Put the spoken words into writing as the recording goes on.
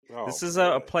Oh, this is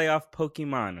boy. a playoff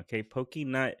Pokemon, okay?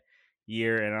 Pokenut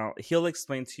year, and he'll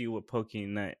explain to you what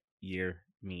Pokenut year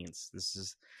means. This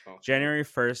is January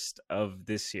 1st of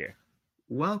this year.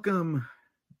 Welcome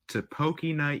to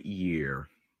Pokenut Year,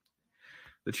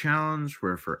 the challenge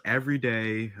where for every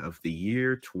day of the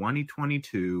year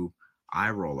 2022, I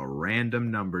roll a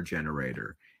random number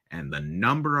generator, and the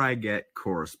number I get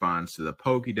corresponds to the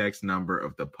Pokédex number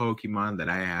of the Pokemon that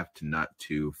I have to nut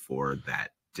to for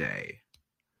that day.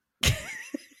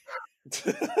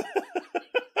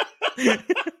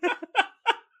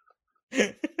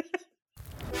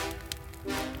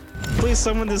 Please,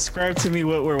 someone describe to me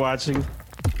what we're watching.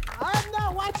 I'm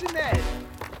not watching that.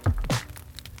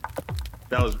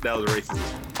 That was racist.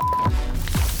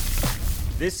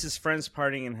 This is Friends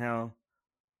Partying in Hell,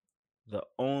 the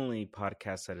only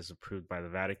podcast that is approved by the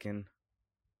Vatican.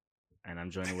 And I'm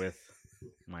joined with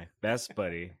my best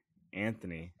buddy,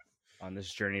 Anthony, on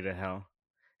this journey to hell.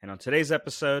 And on today's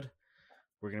episode,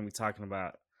 we're going to be talking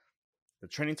about the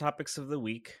trending topics of the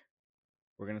week.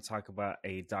 We're going to talk about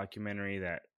a documentary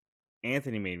that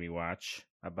Anthony made me watch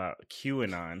about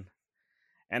QAnon.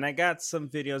 And I got some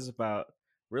videos about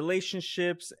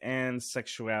relationships and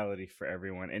sexuality for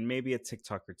everyone, and maybe a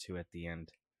TikTok or two at the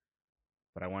end.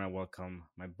 But I want to welcome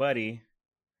my buddy,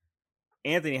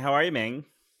 Anthony. How are you, man?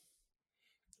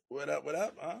 What up?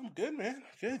 I'm good, man.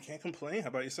 Good. Can't complain. How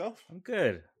about yourself? I'm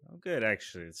good,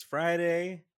 actually. It's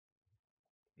Friday.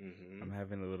 Mm-hmm. I'm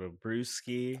having a little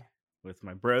brewski with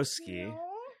my broski.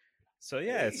 So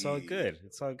yeah, It's all good.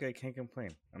 Can't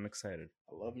complain. I'm excited.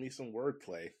 I love me some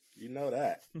wordplay. You know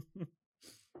that.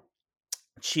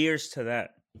 Cheers to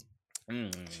that.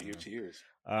 Cheers.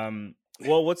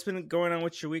 Well, what's been going on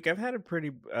with your week? I've had a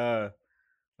pretty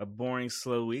a boring,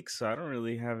 slow week, so I don't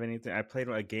really have anything. I played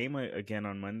a game again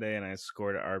on Monday, and I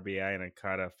scored an RBI, and I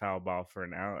caught a foul ball for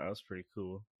an out. That was pretty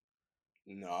cool.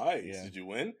 Nice. Yeah. Did you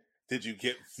win? Did you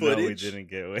get footage? No, we didn't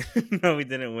get win. No, we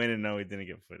didn't win, and no, we didn't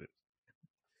get footage.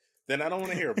 Then I don't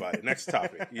want to hear about it. Next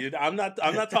topic. I'm not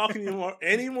talking to you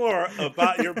anymore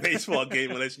about your baseball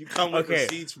game unless you come with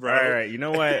receipts, bro. All right. You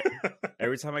know what?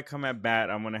 Every time I come at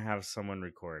bat, I'm gonna have someone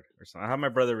record or something. I'll have my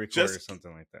brother record or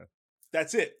something like that.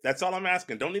 That's it. That's all I'm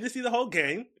asking. Don't need to see the whole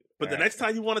game. But the next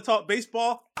time you want to talk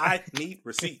baseball, I need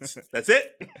receipts. That's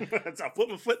it. I'll put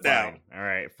my foot down. All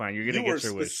right, fine. You're gonna get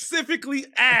your wish. Specifically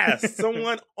asked.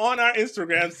 Someone on our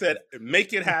Instagram said,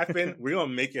 "Make it happen." We're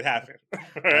gonna make it happen.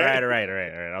 All right.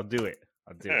 I'll do it.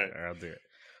 I'll do it.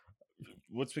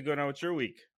 What's been going on with your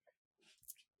week?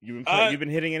 You've been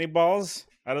hitting any balls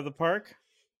out of the park?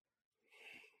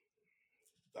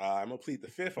 I'm gonna plead the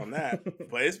fifth on that,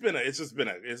 but it's been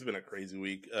a crazy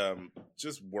week.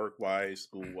 Just work wise,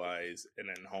 school wise, and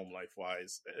then home life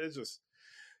wise. It's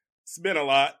been a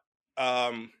lot.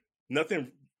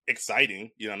 Nothing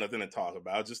exciting, nothing to talk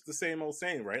about. Just the same old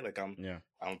same, right? Like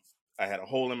I had a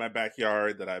hole in my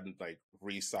backyard that I've like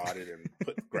resodded and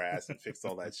put grass and fixed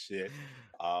all that shit.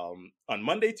 On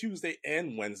Monday, Tuesday,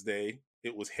 and Wednesday,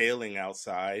 it was hailing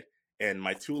outside, and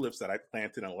my tulips that I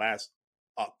planted in last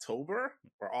October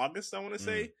or August, I want to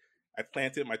say, I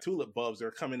planted my tulip bulbs.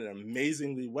 They're coming in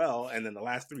amazingly well, and then the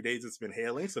last 3 days it's been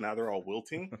hailing, so now they're all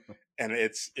wilting, and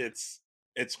it's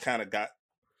kind of got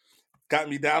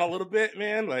me down a little bit,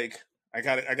 man. Like I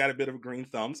got a bit of a green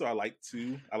thumb, so I like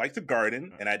to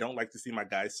garden, and I don't like to see my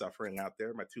guys suffering out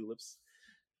there, my tulips.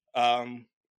 Other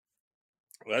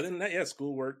than that, yeah,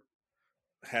 schoolwork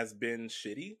has been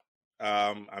shitty.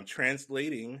 I'm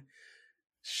translating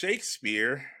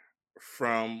Shakespeare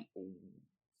from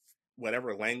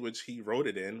whatever language he wrote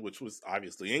it in, which was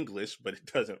obviously English, but it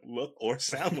doesn't look or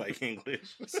sound like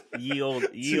English. Ye old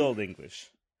English.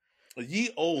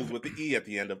 Ye old with the E at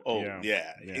the end of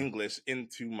yeah. English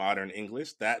into modern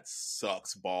English. That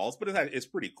sucks balls, but it's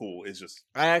pretty cool. It's just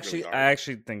I actually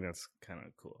think that's kind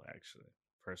of cool. Actually,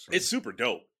 personally, it's super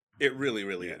dope. It really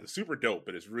is. It's super dope,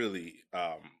 but it's really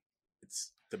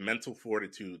it's the mental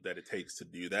fortitude that it takes to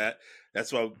do that.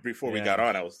 That's why before we got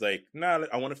on, I was like, nah,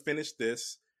 I want to finish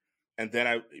this. And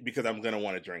then because I'm going to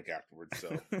want to drink afterwards.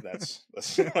 So that's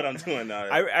what I'm doing now.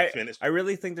 I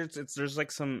really think there's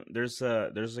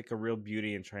like a real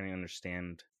beauty in trying to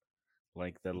understand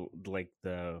like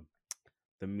the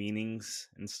meanings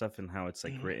and stuff and how it's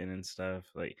like written and stuff.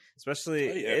 Like,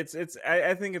 especially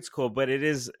I think it's cool, but it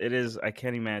is, I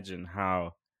can't imagine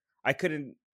how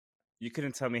you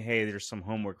couldn't tell me, hey, there's some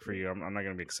homework for you. I'm not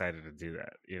going to be excited to do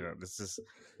that.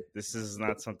 This is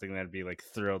not something that I'd be like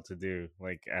thrilled to do,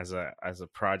 like as a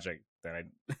project that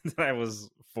I was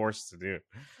forced to do.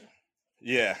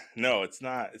 Yeah, no, it's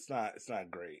not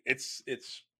great. It's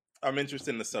I'm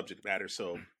interested in the subject matter,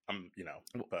 so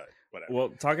but whatever. Well,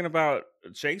 talking about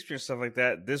Shakespeare and stuff like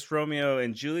that, this Romeo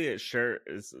and Juliet shirt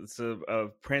it's a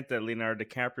print that Leonardo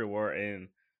DiCaprio wore in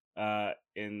the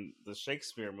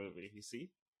Shakespeare movie. You see?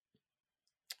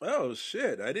 Oh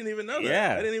shit! I didn't even know that.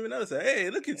 Yeah. I didn't even notice that.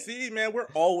 Hey, look and see, man. We're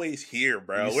always here,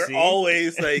 bro. You We're see?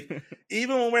 always like,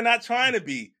 even when we're not trying to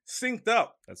be synced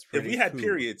up. That's If pretty we had cool.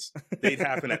 periods, they'd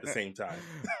happen at the same time.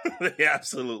 They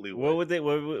absolutely would.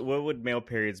 What would male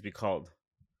periods be called?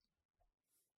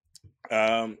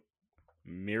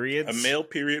 Myriads. A male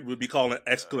period would be called an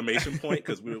exclamation point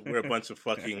because we're a bunch of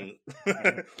fucking.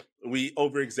 We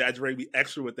over exaggerate. We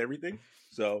extra with everything.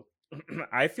 So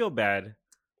I feel bad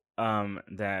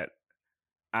that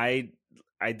I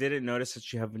didn't notice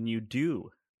that you have a new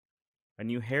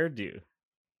hairdo.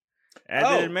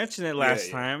 I didn't mention it last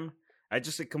time. I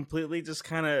just completely just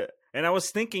kind of, and I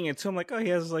was thinking it too. I'm like, oh, he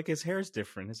has like his hair's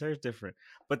different.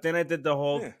 But then I did the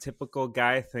whole typical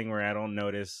guy thing where I don't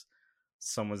notice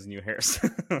someone's new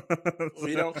hairstyle.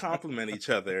 We don't compliment each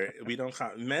other.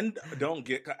 Men don't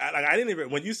get. I didn't even,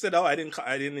 when you said, "Oh, I didn't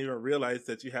even realize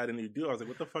that you had a new do." I was like,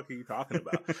 "What the fuck are you talking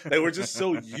about?" Like, we're just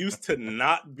so used to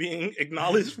not being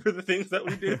acknowledged for the things that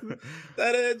we do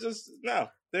that it just no.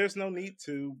 There's no need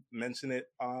to mention it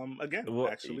again. Well,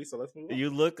 actually, so let's move on. You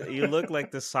look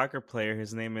like the soccer player.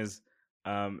 His name is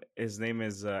Alan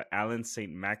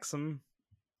St. Maximin.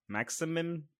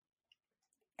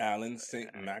 Alan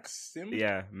St. Maxim?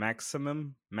 Yeah,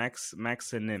 Maximin.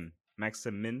 Maximin.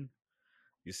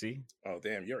 You see? Oh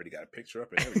damn, you already got a picture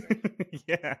up and everything.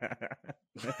 Yeah.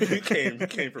 you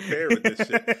came prepared with this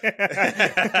shit.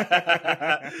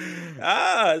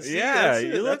 See, yeah,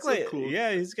 you look like cool.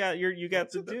 Yeah, he's got you got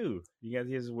the do. You got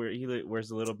his where he wears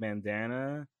a little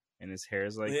bandana and his hair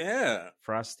is like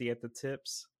frosty at the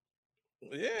tips.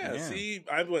 Yeah, see,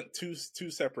 I went two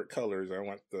separate colors. I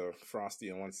went the frosty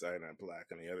on one side and black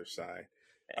on the other side.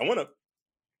 I'm gonna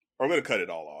cut it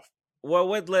all off. Well,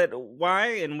 what led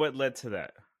to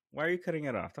that? Why are you cutting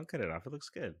it off? Don't cut it off. It looks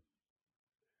good.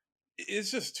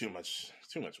 It's just too much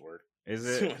work. Is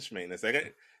it? Too much maintenance.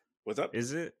 What's up?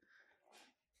 Is it?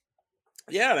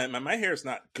 Yeah, my hair's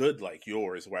not good like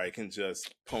yours where I can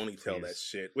just ponytail that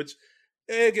shit, which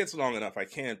it gets long enough. I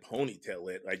can ponytail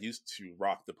it. I used to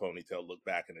rock the ponytail look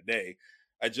back in the day.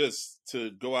 To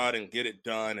go out and get it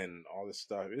done and all this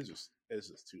stuff, it's just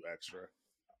too extra.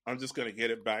 I'm just going to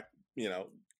get it back,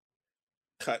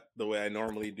 cut the way I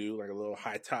normally do, like a little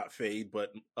high top fade,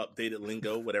 but updated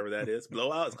lingo, whatever that is.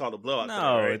 Blowout. It's called a blowout.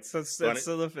 No, right?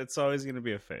 it's always going to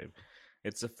be a fade.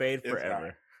 It's a fade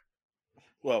forever.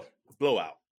 Well,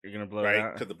 blowout. You're gonna blow right? it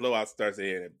out Because the blowout starts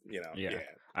in, Yeah.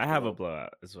 I have a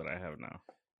blowout. Is what I have now.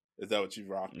 Is that what you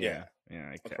rock? Yeah.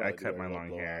 I cut my long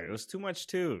hair. It was too much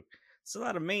too. It's a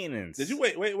lot of maintenance. Did you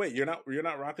wait? You're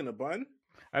not rocking a bun?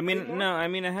 I mean, no. I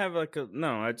mean, I have I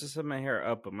just have my hair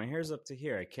up, but my hair's up to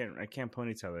here. I can't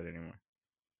ponytail it anymore.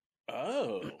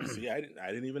 Oh, see, I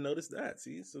didn't even notice that.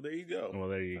 See, so there you go. Well,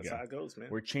 there you go. That's how it goes, man.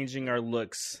 We're changing our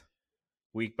looks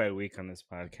week by week on this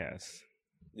podcast.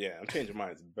 Yeah, I'm changing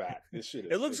mine back. This shit.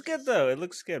 It looks good though. It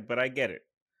looks good, but I get it.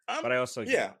 But I also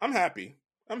I'm happy.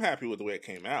 I'm happy with the way it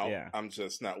came out. Yeah. I'm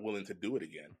just not willing to do it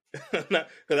again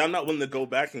because I'm not willing to go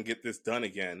back and get this done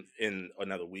again in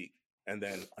another week, and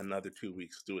then another 2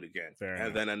 weeks do it again,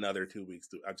 then another 2 weeks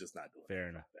do. I'm just not doing. Fair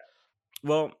enough.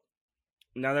 Well,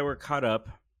 now that we're caught up,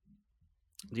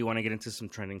 do you want to get into some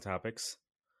trending topics?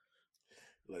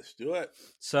 Let's do it.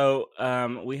 So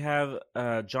we have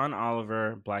John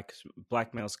Oliver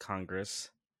blackmails Congress,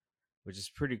 which is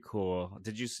pretty cool.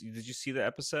 Did you see the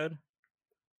episode?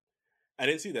 I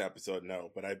didn't see the episode,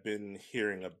 no, but I've been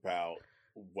hearing about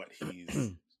what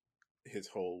his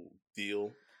whole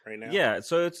deal right now. Yeah,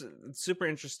 so it's super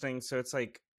interesting. So it's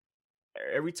like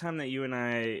every time that you and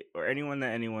I, or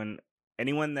anyone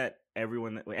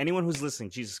who's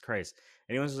listening, Jesus Christ,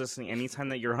 anyone who's listening, anytime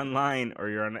that you're online or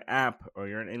you're on an app or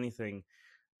you're on anything,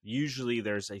 usually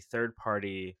there's a third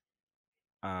party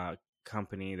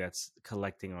company that's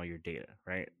collecting all your data,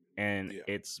 right? And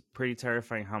it's pretty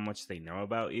terrifying how much they know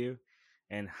about you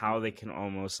and how they can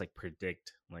almost like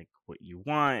predict like what you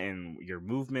want and your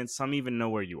movements. Some even know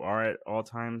where you are at all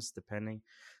times, depending.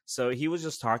 So he was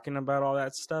just talking about all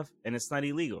that stuff, and it's not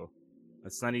illegal.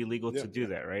 It's not illegal to do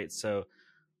that, right? So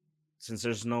since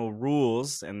there's no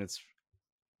rules and it's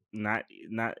not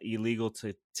illegal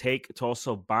to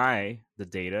also buy the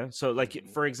data. So like,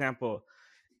 for example,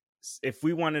 if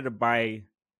we wanted to buy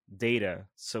data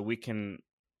so we can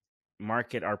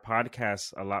market our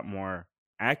podcast a lot more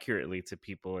accurately to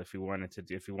people, if we wanted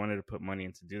to put money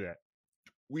in to do that,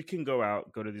 we can go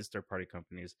to these third party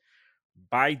companies,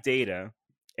 buy data,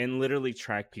 and literally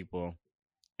track people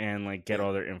and like get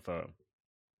all their info.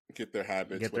 get their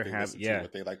habits, Get what their they listen to,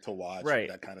 what they like to watch, Right.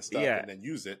 that kind of stuff, Yeah. and then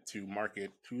use it to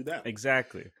market to them.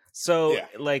 Exactly. So, Yeah.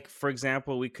 like, for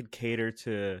example, we could cater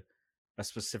to a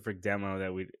specific demo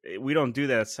that we don't do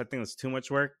that. I think that's too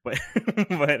much work, but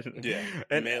Yeah,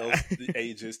 males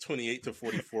ages 28 to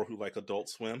 44 who like Adult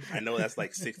Swim. I know that's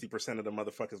like 60% of the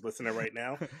motherfuckers listening right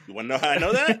now. You want to know how I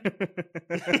know that?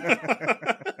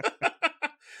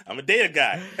 I'm a data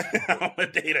guy. I'm a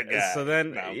data guy. So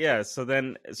then, No, so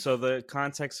the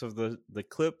context of the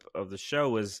clip of the show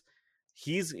was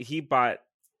he bought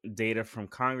data from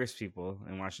Congress people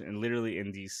in Washington, literally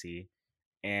in DC,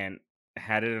 and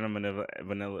had it in a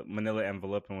manila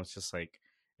envelope, and was just like,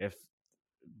 if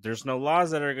there's no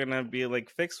laws that are gonna be like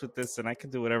fixed with this, then I can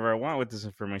do whatever I want with this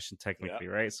information technically,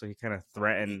 right? So he kind of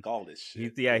threatened all this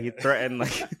shit. he threatened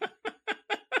like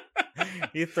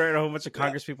he threatened a whole bunch of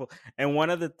Congress people. And one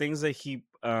of the things that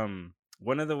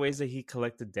one of the ways that he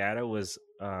collected data was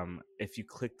if you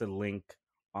click the link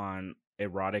on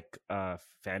erotic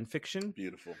fan fiction.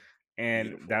 Beautiful.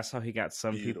 And that's how he got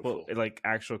some people, like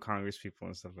actual Congress people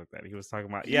and stuff like that. He was talking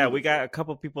about, we got a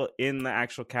couple people in the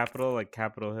actual Capitol, like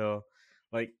Capitol Hill.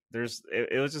 Like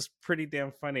it was just pretty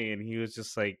damn funny. And he was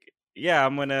just like, yeah,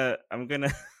 I'm gonna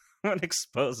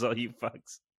expose all you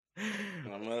fucks.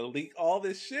 I'm gonna leak all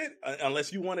this shit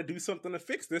unless you want to do something to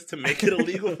fix this to make it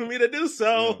illegal for me to do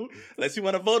so. Yeah. Unless you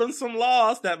want to vote on some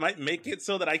laws that might make it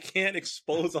so that I can't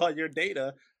expose all your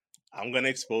data. I'm going to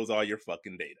expose all your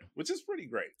fucking data, which is pretty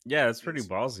great. Yeah, it's pretty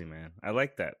ballsy, man. I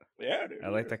like that. Yeah, I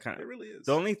like that kind of. It really is.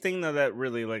 The only thing, though, that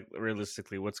really, like,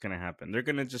 realistically, what's going to happen? They're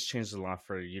going to just change the law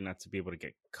for you not to be able to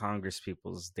get Congress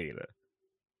people's data.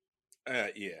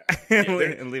 Yeah.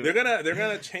 They're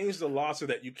gonna change the law so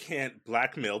that you can't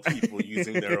blackmail people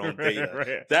using their own data.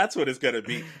 Right. That's what it's gonna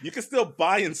be. You can still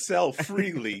buy and sell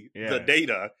freely the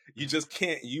data. You just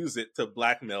can't use it to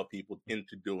blackmail people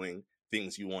into doing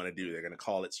things you want to do. They're going to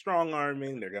call it strong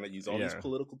arming. They're going to use all these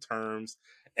political terms,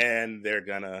 and they're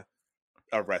going to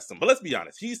arrest him. But let's be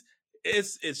honest.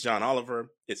 It's John Oliver.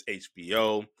 It's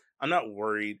HBO. I'm not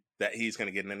worried that he's going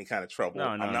to get in any kind of trouble.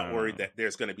 I'm not worried that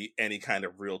there's going to be any kind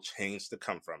of real change to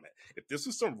come from it. If this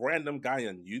was some random guy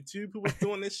on YouTube who was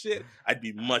doing this shit, I'd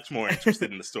be much more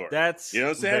interested in the story. That's, you know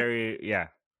what I'm saying?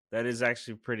 That is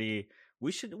actually pretty.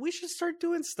 We should start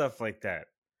doing stuff like that.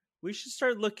 We should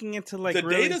start looking into like the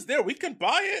data's there. We can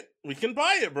buy it. We can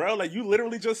buy it, bro. Like you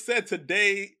literally just said,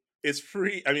 today is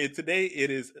free. I mean, today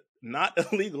it is not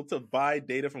illegal to buy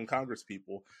data from Congress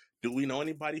people. Do we know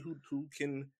anybody who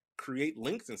can create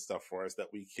links and stuff for us that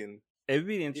we can? It'd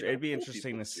be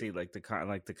interesting to see like the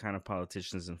kind of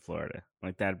politicians in Florida.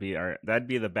 Like that'd be the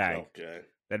bag. Okay.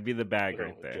 That'd be the bag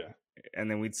right there. Okay.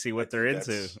 And then we'd see what they're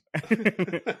into.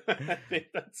 I think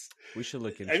we should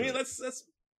look into. I mean, let's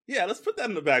put that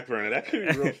in the back burner. That could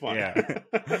be real fun.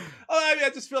 I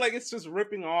just feel like it's just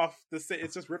ripping off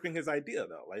it's just ripping his idea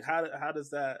though. Like how does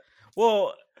that?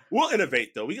 Well, we'll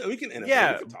innovate though. We can innovate.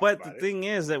 Yeah, but the thing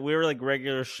is that we were like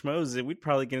regular schmoes. We'd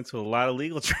probably get into a lot of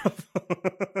legal trouble.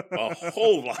 A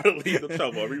whole lot of legal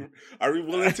trouble. Are we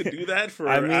willing to do that for?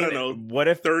 I don't know. What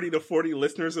if 30 to 40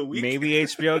 listeners a week? Maybe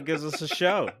HBO gives us a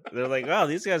show. They're like, oh,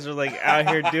 these guys are like out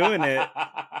here doing it.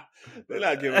 They're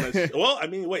not giving us. Well, I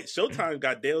mean, wait. Showtime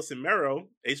got Deus and Mero.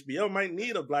 HBO might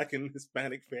need a Black and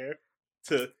Hispanic fair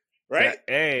to. Right?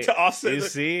 Hey, to offset you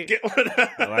see? Get one of their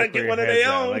own.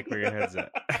 I like where your head's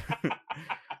at.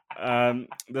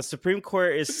 The Supreme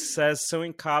Court says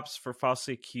suing cops for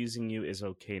falsely accusing you is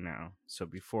okay now. So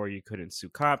before you couldn't sue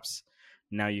cops,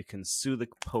 now you can sue the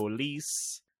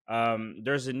police.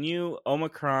 There's a new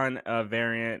Omicron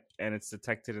variant, and it's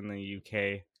detected in the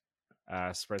UK.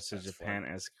 Spreads to Japan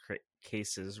as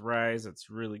cases rise. It's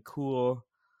really cool.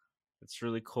 It's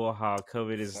really cool how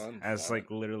COVID has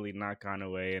like literally not gone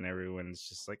away, and everyone's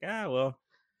just like, well,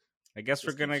 I guess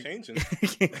we're gonna changing.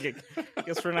 I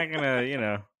guess we're not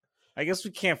gonna, I guess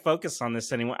we can't focus on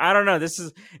this anymore. I don't know.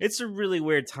 It's a really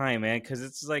weird time, man, because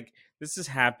it's like this is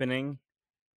happening,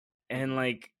 and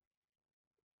like,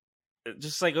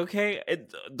 just like okay,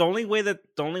 the only way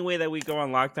that we go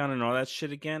on lockdown and all that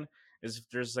shit again is if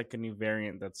there's like a new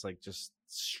variant that's like just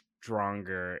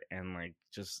stronger and like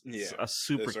just a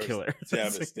super killer,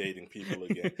 devastating people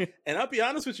again. And I'll be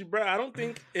honest with you, bro, I don't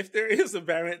think if there is a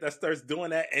variant that starts doing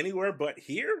that anywhere but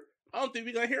here, I don't think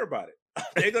we're gonna hear about it.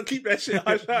 They're gonna keep that shit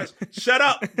hush hush. Shut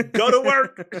up, go to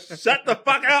work, shut the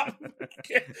fuck up.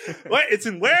 What? It's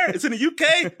in where? It's in the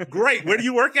UK? Great. Where do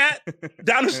you work at?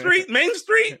 Down the street, Main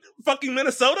Street, fucking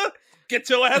Minnesota? Get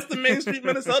your ass to Main Street,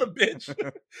 Minnesota, bitch.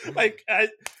 Like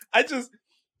I just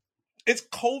it's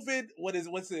COVID.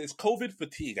 What's it? It's COVID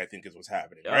fatigue, I think, is what's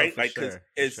happening, Oh, right? for Like, because sure, for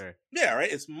it's sure. yeah,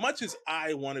 right. As much as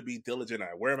I want to be diligent,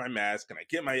 I wear my mask and I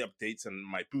get my updates and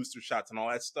my booster shots and all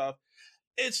that stuff.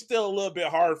 It's still a little bit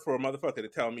hard for a motherfucker to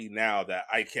tell me now that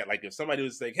I can't. Like, if somebody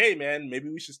was like, "Hey, man, maybe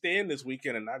we should stay in this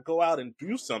weekend and not go out and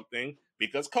do something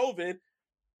because COVID,"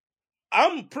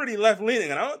 I'm pretty left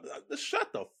leaning, and I'm just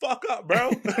shut the fuck up, bro.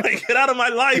 Like, get out of my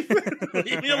life,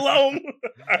 leave me alone.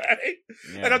 All right,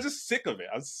 Yeah. and I'm just sick of it.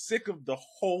 I'm sick of the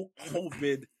whole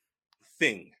COVID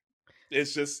thing.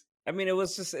 It's just, I mean, it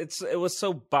was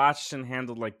so botched and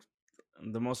handled like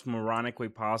the most moronic way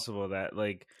possible that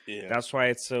like yeah, that's why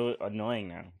it's so annoying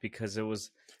now, because it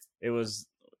was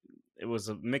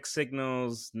mixed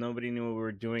signals. Nobody knew what we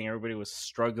were doing. Everybody was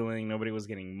struggling. Nobody was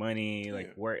getting money. Like,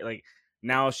 Yeah. where, like,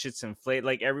 now shit's inflated.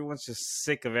 Like, everyone's just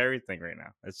sick of everything right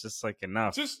now. It's just like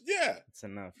enough. just yeah, It's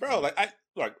enough, bro.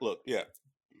 Like, look, yeah.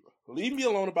 Leave me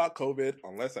alone about COVID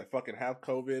unless I fucking have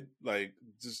COVID. Like,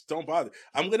 just don't bother.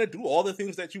 I'm gonna do all the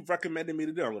things that you've recommended me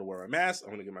to do. I'm gonna wear my mask.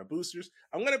 I'm gonna get my boosters.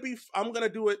 I'm gonna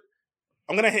do it.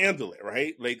 I'm gonna handle it,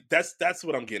 right? Like, that's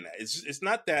what I'm getting at. It's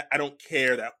not that I don't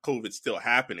care that COVID's still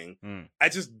happening. I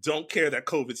just don't care that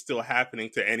COVID's still happening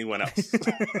to anyone else.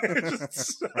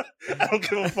 I don't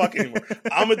give a fuck anymore.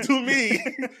 I'm gonna do me.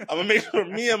 I'm gonna make sure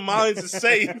me and mine is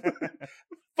safe.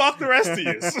 Fuck the rest of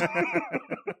you.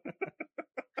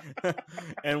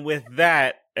 And with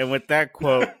that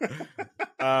quote,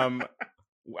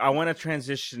 I want to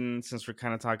transition, since we're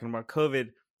kind of talking about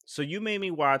COVID. So you made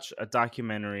me watch a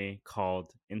documentary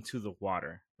called Into the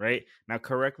Water, right? Now,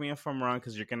 correct me if I'm wrong,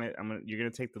 because you're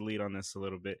gonna take the lead on this a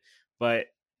little bit, but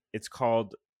it's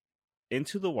called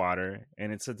Into the Water,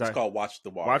 and it's called Watch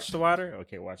the Water. Watch the Water.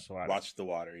 Okay, Watch the Water. Watch the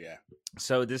Water. Yeah.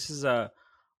 So this is a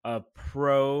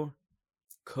pro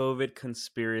COVID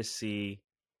conspiracy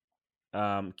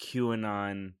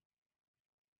QAnon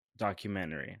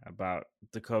documentary about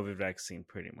the COVID vaccine,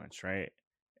 pretty much, right?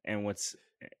 And what's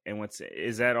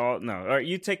is that all? No, or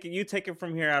you take it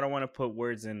from here. I don't want to put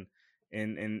words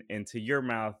into your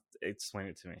mouth. Explain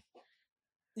it to me.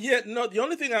 Yeah, no. The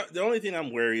only thing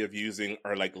I'm wary of using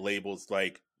are like labels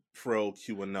like pro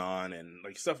QAnon and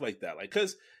like stuff like that. Like,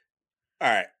 because all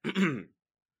right,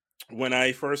 when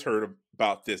I first heard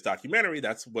about this documentary,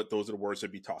 those are the words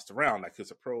that be tossed around. Like,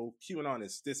 it's a pro QAnon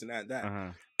is this and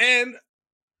that, and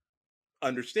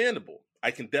understandable. I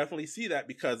can definitely see that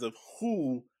because of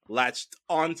who latched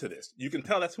onto this. You can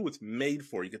tell that's who it's made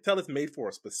for. You can tell it's made for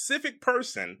a specific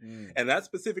person, and that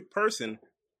specific person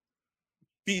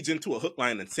feeds into a hook,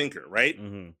 line, and sinker, right?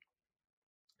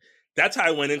 That's how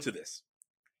I went into this.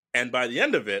 And by the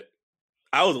end of it,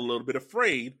 I was a little bit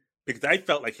afraid because I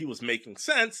felt like he was making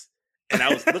sense, and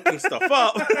I was looking stuff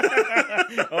up.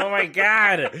 Oh my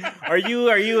God. Are you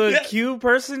a Q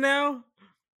person now?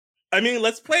 I mean,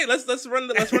 let's play. Let's run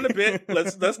the bit.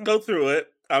 Let's go through it.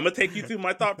 I'm gonna take you through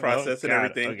my thought process and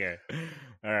everything. Okay.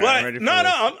 All right. But I'm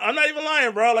not even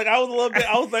lying, bro. Like, I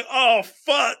was like, oh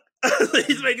fuck,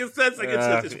 he's making sense. Like,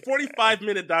 it's a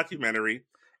 45-minute documentary,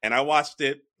 and I watched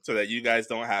it so that you guys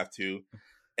don't have to.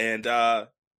 And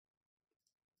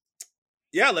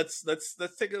yeah, let's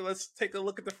take a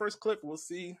look at the first clip. We'll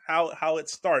see how it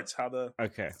starts. And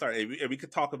we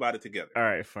could talk about it together. All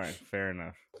right, fine, fair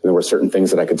enough. There were certain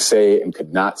things that I could say and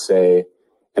could not say.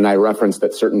 And I referenced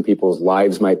that certain people's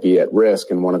lives might be at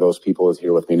risk. And one of those people is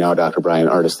here with me now, Dr. Brian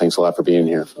Ardis. Thanks a lot for being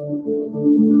here.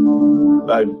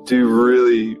 I do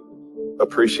really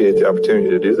appreciate the opportunity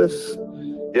to do this.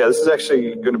 Yeah, this is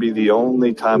actually going to be the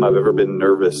only time I've ever been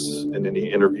nervous in any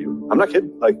interview. I'm not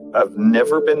kidding. Like, I've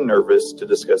never been nervous to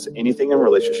discuss anything in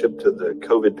relationship to the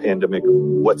COVID pandemic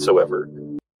whatsoever.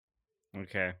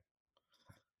 Okay.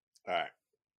 All right.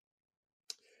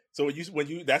 So when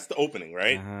you that's the opening,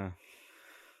 right?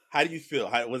 How do you feel?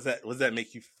 What does that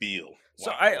make you feel?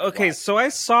 So So I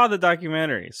saw the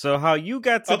documentary. So how you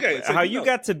got to you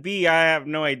got to be, I have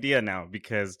no idea now,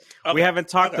 because we haven't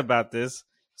talked about this.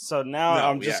 So now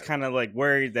I'm just kind of like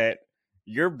worried that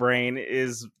your brain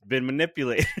is been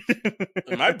manipulated.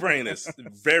 My brain is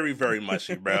very, very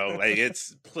mushy, bro. Like,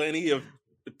 it's plenty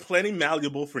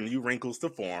malleable for new wrinkles to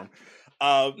form.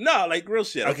 No, like, real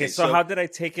shit. Okay, so how did I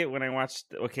take it when I watched?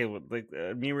 Okay, like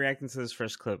me reacting to this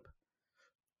first clip.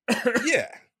 Yeah.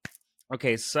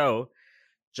 Okay, so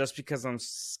just because I'm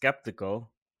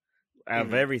skeptical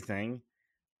of everything,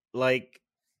 like,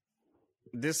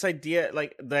 this idea,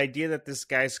 like the idea that this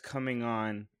guy's coming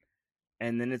on,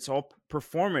 and then it's all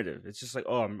performative. It's just like,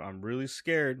 oh, I'm really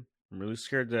scared. I'm really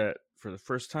scared that for the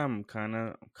first time I'm kind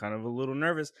of a little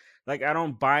nervous. Like, I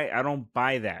don't buy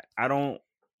that. I don't.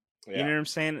 You know what I'm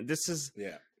saying?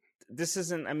 this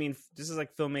isn't. I mean, this is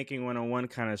like filmmaking 101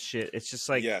 kind of shit. It's just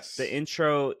like Yes. the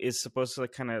intro is supposed to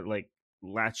like kind of like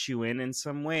latch you in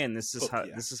some way, and this is Hook how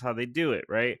ya. this is how they do it,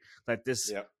 right? Like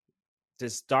this Yep.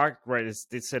 this doc, right?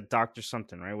 They said Doctor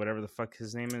something, right? Whatever the fuck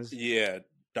his name is. Yeah,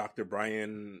 Dr.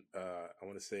 Brian. I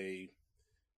want to say,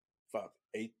 fuck,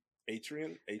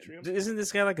 Atrium. Isn't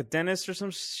this guy like a dentist or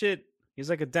some shit? He's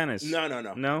like a dentist. No.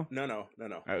 No?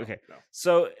 Okay. No.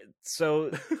 So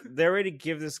they already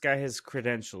give this guy his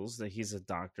credentials that he's a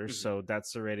doctor. Mhm. So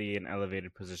that's already an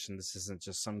elevated position. This isn't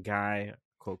just some guy,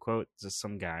 quote, quote, just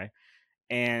some guy.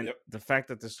 And Yep. the fact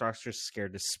that this doctor's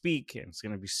scared to speak and it's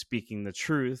going to be speaking the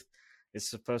truth is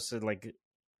supposed to, like,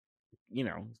 you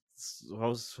know,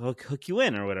 hook you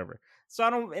in or whatever. So I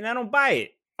don't buy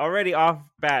it. Already off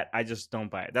bat, I just don't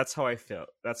buy it. That's how I feel.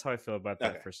 That's how I feel about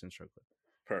that Okay. first intro clip.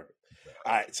 Perfect.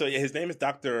 All right. So yeah, his name is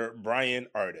Dr. Brian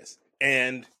Artis.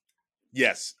 And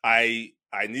yes, I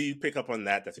knew you'd pick up on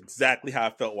that. That's exactly how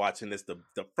I felt watching this. The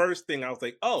first thing I was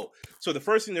like, oh, so the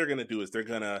first thing they're gonna do is they're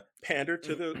gonna pander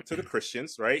to the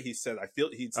Christians, right? He said,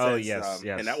 Oh, yes.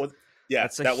 and that was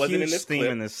That's a that wasn't huge in this theme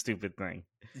clip. in this stupid thing.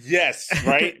 Yes,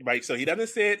 right, right. So he doesn't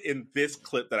say it in this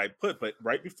clip that I put, but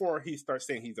right before he starts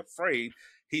saying he's afraid,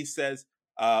 he says,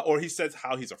 he says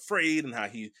how he's afraid and how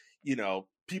he,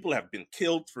 people have been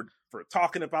killed for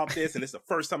talking about this, and it's the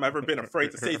first time I've ever been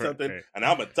afraid to say something, Right. and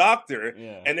I'm a doctor.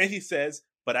 Yeah. And then he says,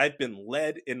 but I've been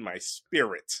led in my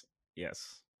spirit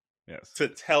Yes. to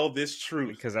tell this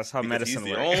truth. Because that's how because medicine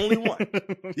he's works. the only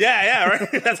one. Yeah, right.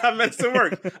 That's how medicine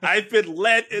works. I've been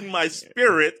led in my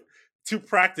spirit to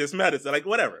practice medicine, like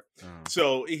whatever. Oh.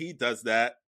 So he does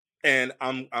that, and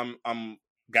I'm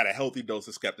got a healthy dose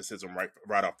of skepticism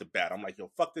right off the bat. I'm like,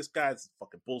 yo, fuck this guy. This is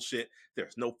fucking bullshit.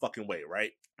 There's no fucking way,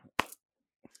 right?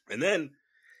 And then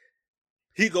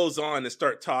he goes on to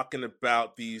start talking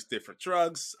about these different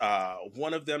drugs.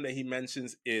 One of them that he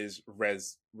mentions is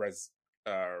resmetiv.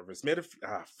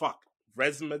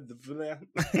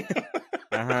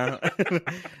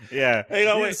 Yeah. Hey,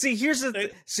 no, wait. See, here's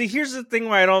the thing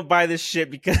why I don't buy this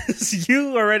shit, because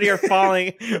you already are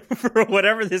falling for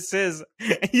whatever this is,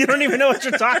 and you don't even know what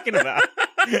you're talking about.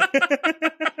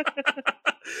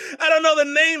 I don't know the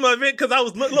name of it because I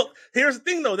was look. Here's the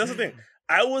thing, though. That's the thing.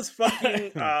 I was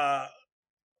fucking.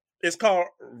 It's called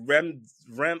Rem.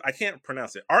 I can't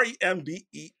pronounce it.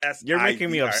 REMDESIVIR. You're making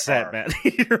me upset, man.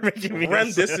 You're making me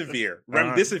Remdesivir.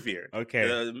 Remdesivir.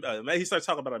 Okay. He starts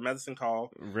talking about a medicine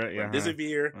called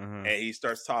Remdesivir, and he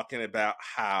starts talking about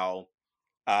how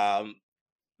this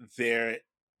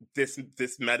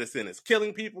medicine is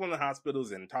killing people in the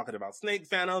hospitals, and talking about snake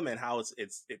venom and how it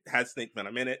has snake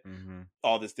venom in it.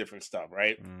 All this different stuff,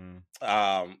 right?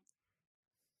 And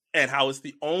how it's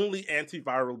the only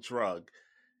antiviral drug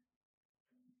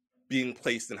being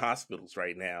placed in hospitals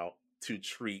right now to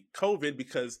treat COVID,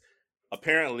 because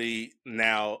apparently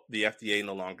now the FDA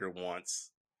no longer wants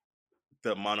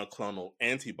the monoclonal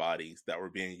antibodies that were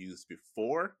being used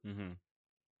before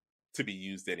to be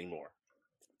used anymore.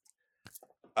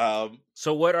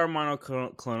 So what are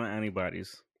monoclonal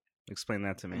antibodies? Explain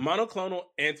that to me. Monoclonal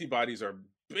antibodies are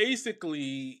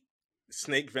basically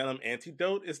snake venom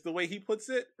antidote, is the way he puts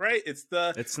it, right? It's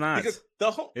not, because the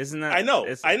whole, isn't that, I know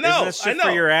isn't that shit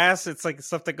for your ass? It's like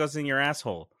stuff that goes in your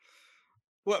asshole.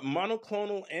 What,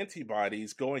 monoclonal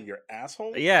antibodies go in your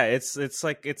asshole? Yeah, it's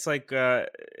like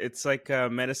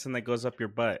medicine that goes up your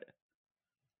butt.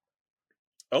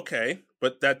 Okay,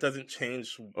 but that doesn't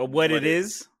change what it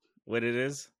is. What it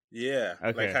is? Yeah,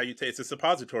 okay. Like how you take it's a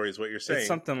suppository, is what you're saying. It's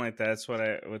something like that. That's what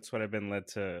I've been led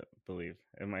to believe.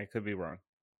 I could be wrong.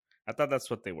 I thought that's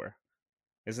what they were.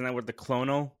 Isn't that what the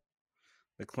clonal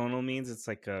means? It's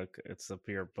like it's up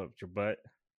your butt.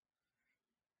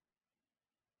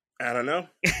 I don't know.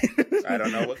 I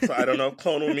don't know if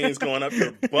clonal means going up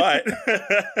your butt.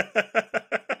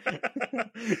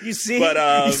 You see, but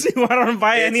you see why I don't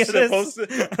buy any of this. I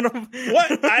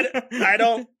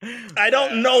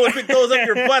don't know if it goes up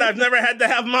your butt. I've never had to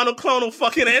have monoclonal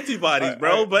fucking antibodies,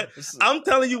 bro. But I'm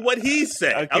telling you what he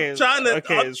said. Okay, I'm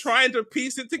trying to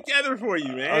piece it together for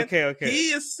you, man. Okay.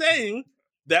 He is saying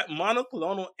that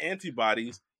monoclonal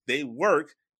antibodies, they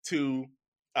work to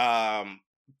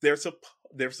they're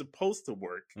supposed to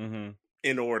work in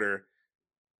order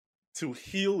to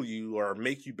heal you or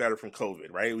make you better from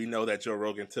COVID, right? We know that Joe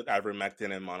Rogan took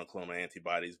ivermectin and monoclonal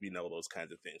antibodies. We know those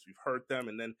kinds of things. We've heard them,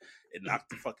 and then it knocked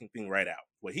the fucking thing right out.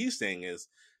 What he's saying is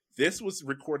this was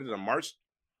recorded in March.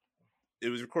 It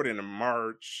was recorded in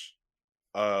March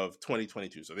of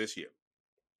 2022, so this year.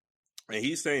 And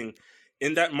he's saying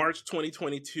in that March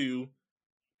 2022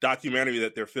 documentary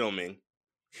that they're filming,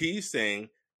 he's saying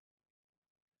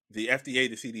the FDA,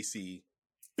 the CDC,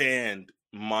 banned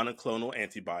monoclonal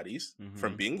antibodies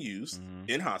from being used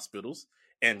in hospitals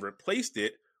and replaced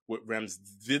it with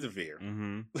remdesivir.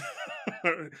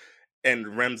 And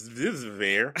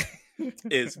remdesivir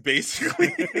is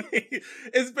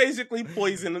basically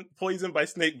poisoned by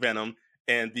snake venom,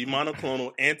 and the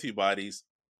monoclonal antibodies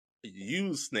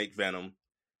use snake venom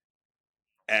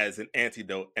as an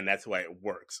antidote, and that's why it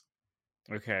works.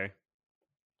 Okay.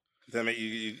 Does that make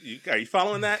you are you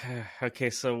following that? Okay,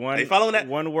 so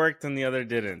one worked and the other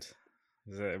didn't.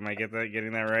 Am I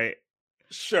getting that right?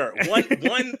 Sure.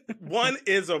 One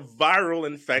is a viral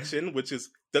infection, which is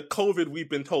the COVID we've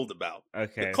been told about.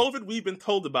 Okay. The COVID we've been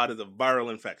told about is a viral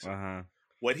infection.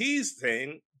 What he's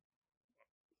saying,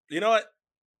 you know what?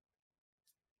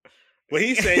 What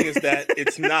he's saying is that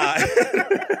it's not.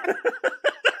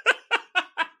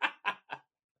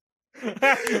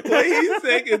 What he's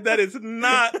saying is that it's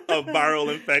not a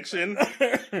viral infection.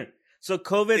 So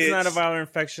COVID's not a viral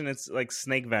infection. It's like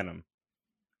snake venom.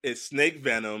 It's snake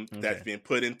venom that's been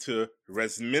put into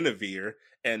remdesivir,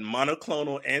 and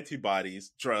monoclonal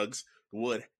antibodies drugs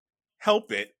would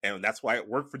help it, and that's why it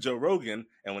worked for Joe Rogan.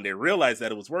 And when they realized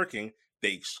that it was working,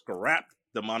 they scrapped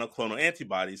the monoclonal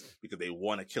antibodies because they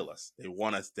want to kill us. They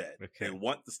want us dead. Okay. They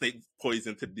want the snake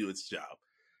poison to do its job.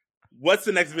 What's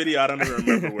the next video? I don't even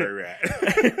remember where we're at.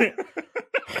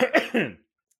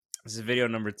 This is video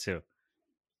number 2.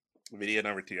 Video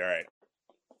number 2. All right.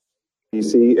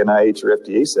 CDC, NIH, or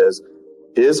FDA says,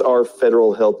 is our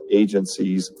federal health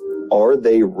agencies, are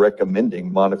they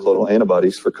recommending monoclonal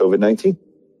antibodies for COVID-19?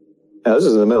 Now, this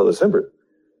is in the middle of December.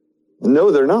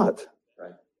 No, they're not.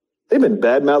 Right. They've been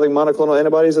bad-mouthing monoclonal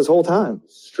antibodies this whole time.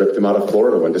 Stripped them out of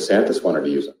Florida when DeSantis wanted to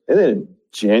use them. And then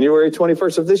January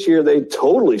 21st of this year, they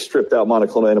totally stripped out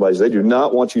monoclonal antibodies. They do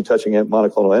not want you touching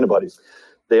monoclonal antibodies.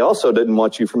 They also didn't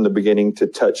want you from the beginning to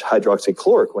touch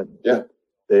hydroxychloroquine. Yeah.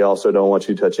 They also don't want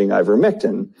you touching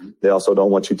ivermectin. They also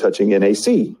don't want you touching NAC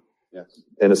and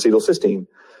acetylcysteine.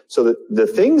 So the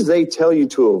things they tell you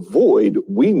to avoid,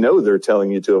 we know they're telling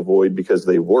you to avoid because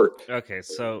they work. Okay,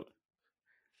 so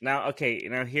now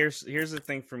here's the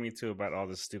thing for me too about all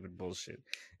this stupid bullshit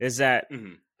is that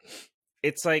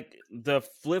it's like the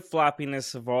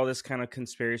flip-floppiness of all this kind of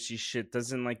conspiracy shit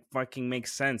doesn't like fucking make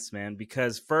sense, man.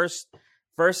 Because first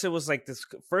it was like this.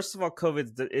 First of all,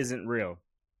 COVID isn't real.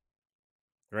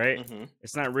 Right?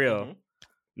 It's not real.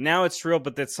 Now it's real,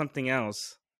 but that's something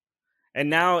else. And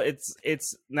now it's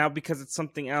now because it's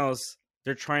something else,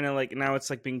 they're trying to now it's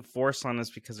like being forced on us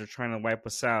because they're trying to wipe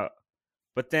us out.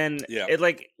 But then it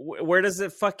where does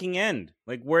it fucking end?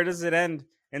 Like, where does it end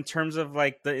in terms of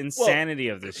like the insanity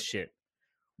of this shit?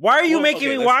 Why are you making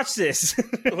me watch this?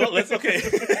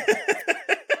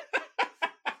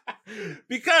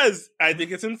 Because I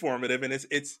think it's informative, and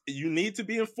it's you need to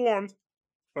be informed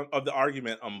of the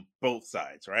argument on both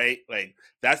sides, right? Like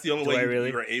that's the only way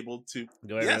you are able to.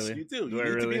 Yes, you do. You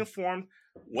need to be informed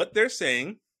what they're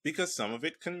saying because some of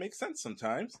it can make sense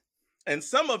sometimes, and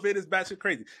some of it is batshit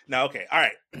crazy. Now, okay, all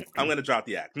right, I'm gonna drop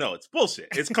the act. No, it's bullshit.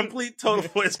 It's complete total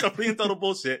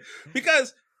bullshit.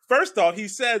 Because first off, he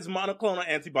says monoclonal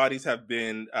antibodies have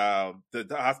been the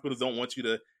hospitals don't want you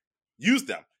to use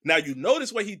them. Now you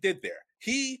notice what he did there.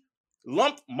 He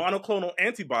lumped monoclonal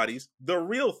antibodies, the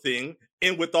real thing,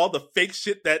 in with all the fake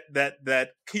shit that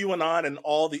QAnon and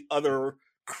all the other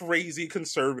crazy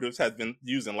conservatives have been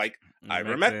using, like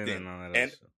ivermectin.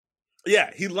 And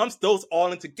he lumps those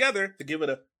all in together to give it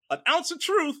an ounce of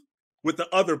truth with the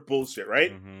other bullshit,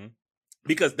 right?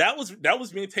 Because that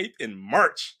was being taped in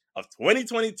March of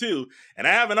 2022, and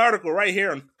I have an article right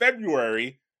here in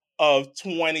February of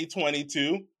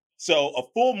 2022. So a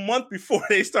full month before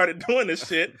they started doing this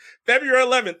shit, February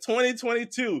 11th,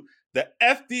 2022, the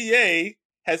FDA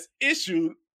has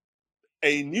issued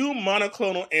a new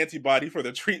monoclonal antibody for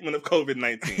the treatment of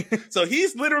COVID-19. So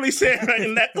he's literally saying right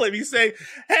in that clip, he's saying,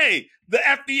 hey, the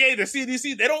FDA, the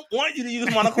CDC, they don't want you to use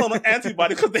monoclonal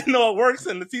antibodies because they know it works.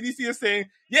 And the CDC is saying,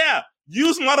 yeah,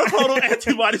 use monoclonal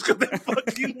antibodies because they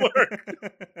fucking work.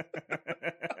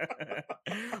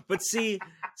 But see,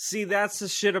 that's the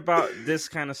shit about this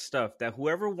kind of stuff, that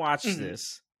whoever watched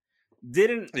this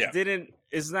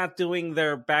is not doing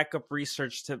their backup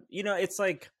research to, it's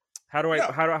like, how do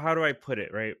I put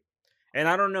it, right? And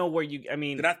I don't know where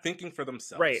they're not thinking for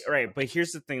themselves. Right. But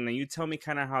here's the thing. Now you tell me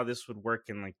kind of how this would work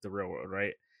in like the real world,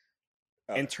 right?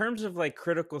 In terms of like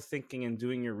critical thinking and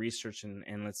doing your research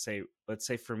and let's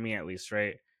say for me at least,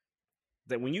 right?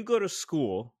 That when you go to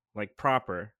school, like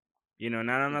proper, now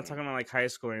I'm not talking about like high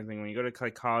school or anything. When you go to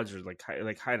like college or like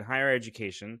higher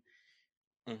education,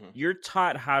 you're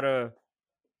taught how to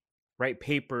write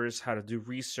papers, how to do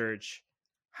research,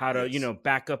 how to, Yes.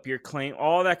 back up your claim.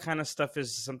 All that kind of stuff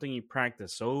is something you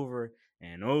practice over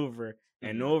and over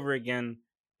and over again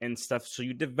and stuff. So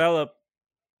you develop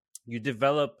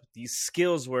these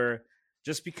skills where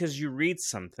just because you read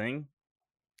something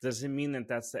doesn't mean that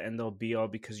that's the end all be all,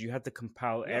 because you have to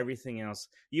compile everything else.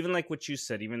 Even like what you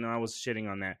said, even though I was shitting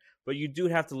on that, but you do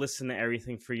have to listen to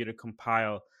everything for you to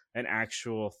compile an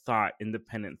actual thought,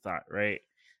 independent thought, right?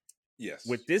 Yes.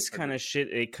 With this kind of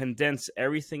shit, it condense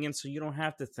everything in, so you don't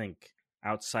have to think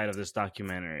outside of this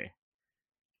documentary.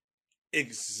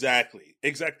 Exactly.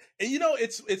 And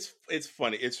it's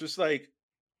funny. It's just like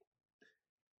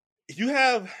you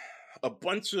have a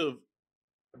bunch of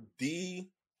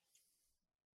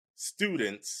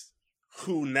students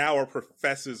who now are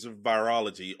professors of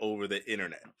virology over the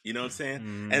internet. You know what I'm saying?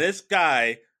 Mm-hmm. And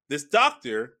this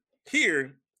doctor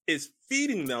here is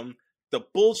feeding them the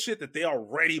bullshit that they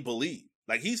already believe.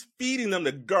 Like, he's feeding them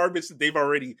the garbage that they've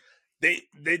already they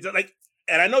like.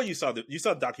 And I know you saw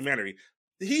the documentary.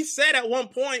 He said at one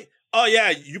point, "Oh yeah,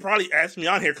 you probably asked me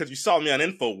on here because you saw me on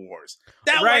InfoWars."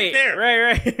 That right there,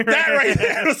 right. That right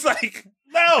there was like,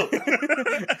 no,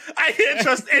 I can't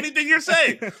trust anything you're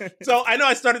saying. So I know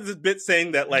I started this bit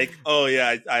saying that, like, oh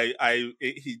yeah,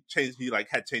 he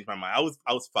had changed my mind.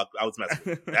 I was fucked. I was messing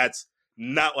with him. That's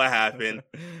not what happened.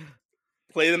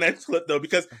 Play the next clip though,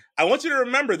 because I want you to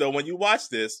remember though, when you watch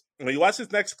this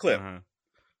next clip,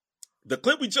 the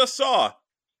clip we just saw,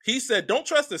 he said, "Don't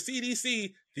trust the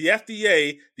CDC, the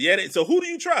FDA, the edit." So who do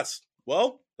you trust?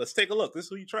 Well, let's take a look. This is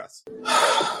who you trust.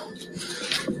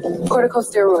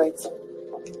 Corticosteroids.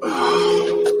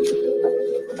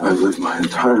 I've lived my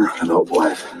entire adult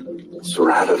life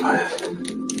surrounded by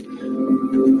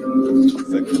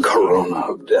the corona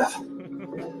of death.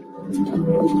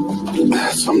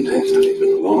 Some days I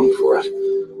even long for it,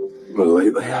 but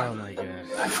lately oh my God.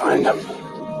 I find I'm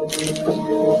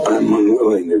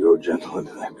unwilling to go gentle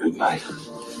into that good night.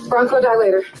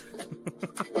 Bronchodilator.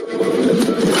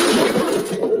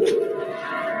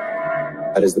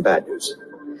 That is the bad news.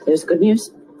 There's good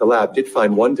news. The lab did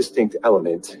find one distinct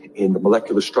element in the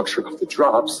molecular structure of the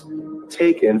drops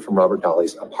taken from Robert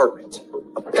Dolly's apartment.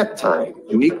 A peptide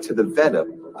unique to the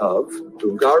venom of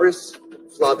Dungaris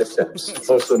flaviceps,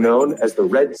 also known as the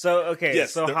red. So okay,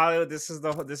 Yes, Hollywood. This is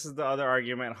the other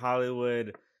argument.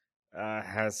 Hollywood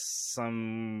has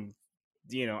some,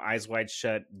 eyes wide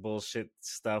shut bullshit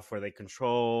stuff where they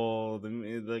control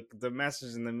the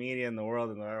message in the media and the world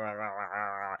and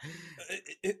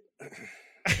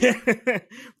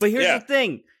But here's the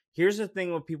thing. Here's the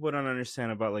thing what people don't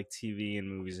understand about like TV and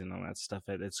movies and all that stuff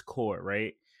at its core,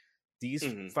 right? These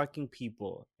fucking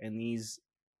people and these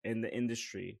in the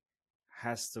industry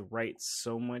has to write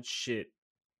so much shit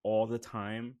all the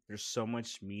time. There's so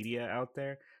much media out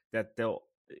there that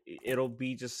it'll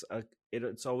be just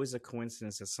it's always a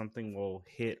coincidence that something will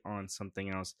hit on something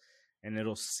else, and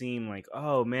it'll seem like,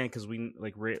 oh man, because we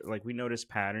we notice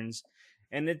patterns,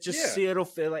 and it just it'll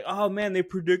feel like, oh man, they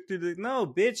predicted it. No,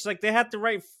 bitch, like they had to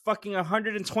write fucking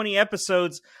 120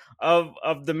 episodes of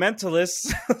The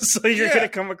Mentalist, so you're gonna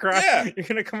come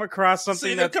across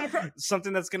something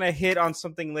something that's gonna hit on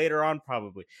something later on,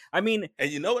 probably. I mean,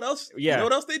 and you know what else? Yeah, you know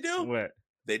what else they do? What?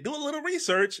 They do a little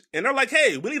research, and they're like,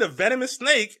 hey, we need a venomous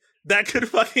snake that could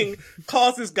fucking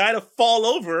cause this guy to fall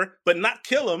over, but not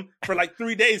kill him for like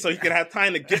 3 days so he can have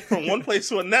time to get from one place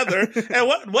to another. And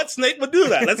what snake would do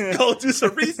that? Let's go do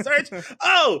some research.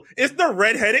 Oh, it's the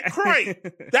red-headed crite.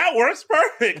 That works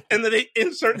perfect. And then they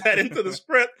insert that into the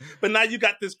script. But now you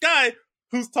got this guy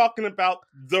who's talking about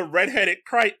the red-headed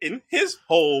crite in his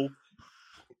whole,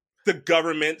 the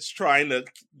government's trying to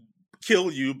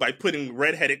kill you by putting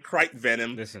red-headed crite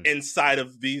venom inside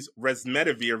of these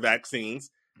Remdesivir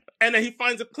vaccines. And then he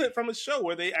finds a clip from a show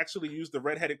where they actually use the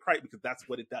red-headed crite because that's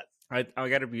what it does. I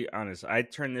gotta be honest. I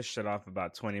turned this shit off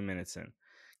about 20 minutes in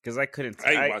because I couldn't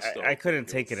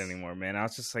take it anymore, man. I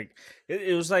was just like,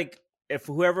 it was like, if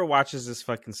whoever watches this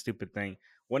fucking stupid thing,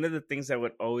 one of the things that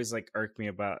would always like irk me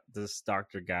about this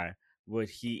doctor guy would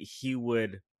he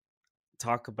would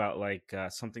talk about like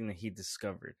something that he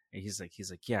discovered, and he's like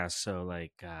yeah, so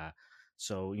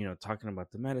talking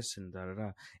about the medicine,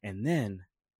 and then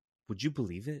would you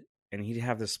believe it? And he'd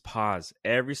have this pause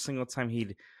every single time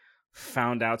he'd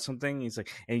found out something. He's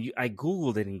like, I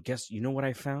Googled it, and you know what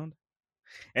I found?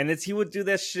 And he would do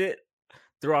that shit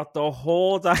throughout the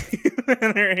whole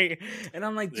documentary. And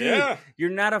I'm like, dude, you're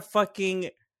not a fucking,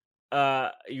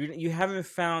 you haven't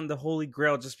found the Holy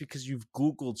Grail just because you've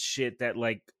Googled shit that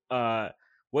like,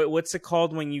 what's it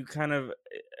called when you kind of,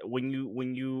 when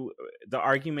you, the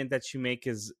argument that you make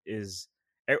is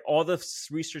all the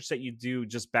research that you do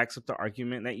just backs up the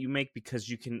argument that you make, because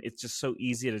you can. It's just so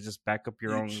easy to just back up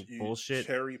your own bullshit.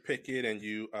 Cherry pick it, and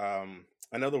you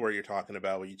I know the word you're talking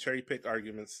about, where you cherry pick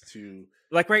arguments to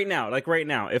like right now,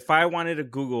 if I wanted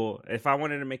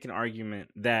to make an argument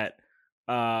that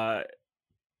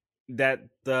that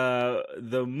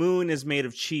the moon is made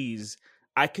of cheese,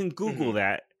 I can Google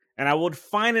that, and I would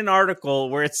find an article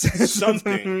where it says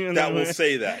something that will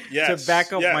say that. Yes, to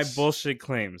back up my bullshit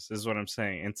claims is what I'm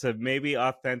saying, and to maybe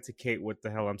authenticate what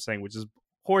the hell I'm saying, which is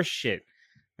horseshit,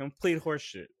 complete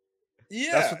horseshit.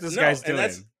 Yeah, that's what this guy's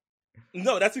doing.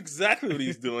 That's exactly what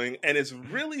he's doing, and it's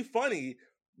really funny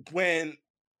when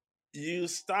you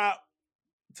stop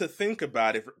to think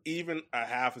about it for even a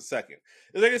half a second.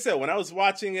 Like I said, when I was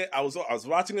watching it, I was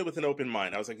watching it with an open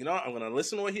mind. I was like, you know what? I'm going to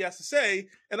listen to what he has to say,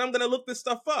 and I'm going to look this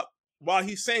stuff up while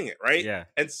he's saying it, right? Yeah.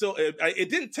 And so it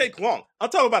didn't take long. I'm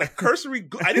talking about a cursory.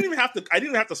 I didn't even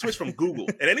have to switch from Google.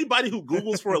 And anybody who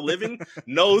Googles for a living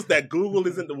knows that Google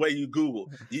isn't the way you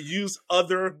Google. You use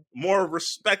other, more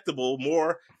respectable,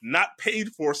 more not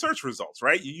paid for search results,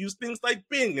 right? You use things like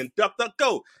Bing and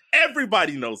DuckDuckGo.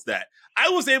 Everybody knows that. I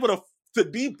was able to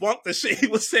debunk the shit he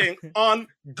was saying on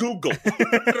Google.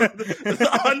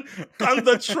 on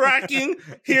the tracking.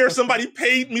 Here, somebody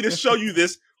paid me to show you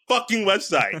this fucking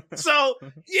website. So,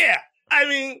 yeah, I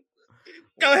mean,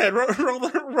 go ahead,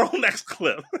 roll next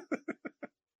clip.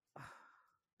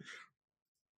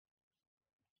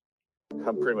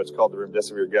 I'm pretty much called the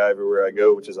remdesivir guy everywhere I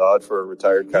go, which is odd for a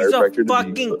retired chiropractor. He's a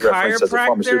fucking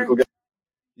chiropractor?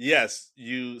 Yes,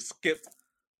 you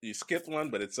skipped one,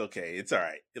 but it's okay. It's all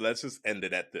right. Let's just end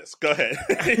it at this. Go ahead.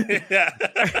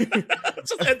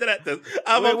 Just end it at this.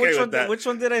 I'm okay with that. Which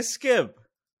one did I skip?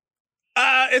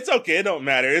 It's okay. It don't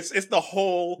matter. It's the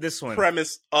whole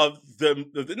premise of the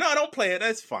no, don't play it.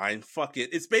 That's fine. Fuck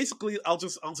it. It's basically I'll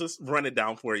just run it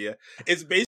down for you. It's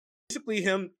basically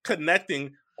him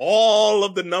connecting all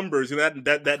of the numbers. You know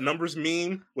that numbers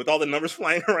meme with all the numbers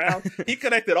flying around. He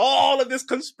connected all of this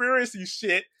conspiracy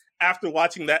shit after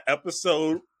watching that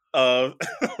episode of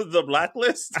The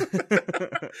Blacklist.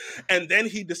 And then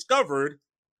he discovered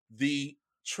the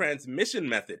transmission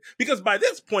method. Because by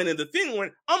this point in the thing,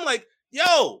 when I'm like,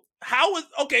 yo, how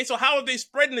are they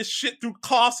spreading this shit through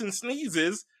coughs and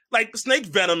sneezes? Like, snake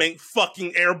venom ain't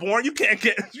fucking airborne. You can't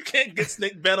get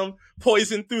snake venom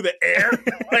poison through the air.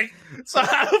 Like, so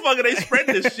how the fuck are they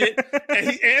spreading this shit? And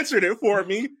he answered it for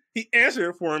me.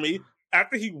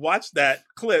 After he watched that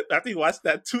clip, after he watched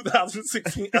that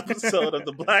 2016 episode of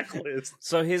The Blacklist.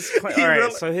 So his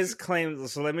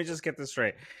claims. So let me just get this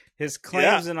straight. His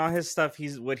claims and all his stuff.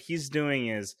 What he's doing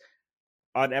is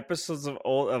on episodes of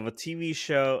a TV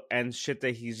show and shit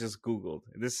that he's just Googled.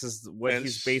 This is what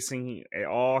he's basing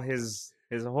all his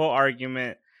whole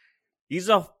argument. He's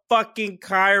a fucking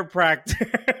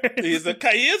chiropractor. He is a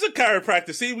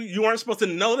chiropractor. See, you weren't supposed to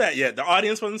know that yet. The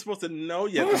audience wasn't supposed to know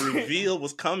yet. The reveal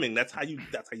was coming. That's how you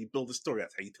build a story.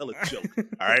 That's how you tell a joke.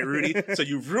 All right, Rudy. So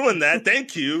you've ruined that.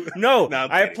 Thank you. No,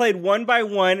 I played one by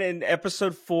one in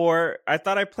episode 4. I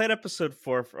thought I played episode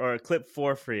 4 or clip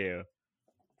 4 for you.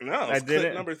 No, it's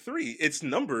clip number 3. It's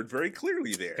numbered very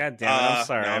clearly there. God damn it! I'm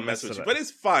sorry. I messed with you, but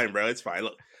it's fine, bro. It's fine.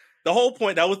 Look. The whole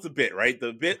point, that was the bit, right?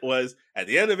 The bit was, at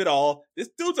the end of it all, this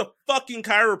dude's a fucking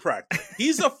chiropractor.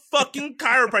 He's a fucking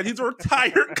chiropractor. He's a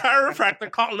retired chiropractor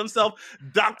calling himself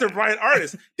Dr. Brian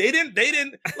Artis. They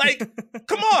didn't, like,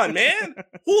 come on, man.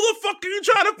 Who the fuck are you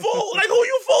trying to fool? Like, who are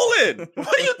you fooling?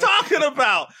 What are you talking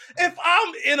about? If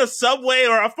I'm in a subway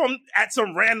or if I'm at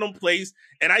some random place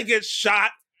and I get shot,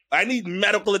 I need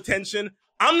medical attention,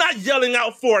 I'm not yelling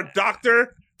out for a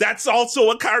doctor. That's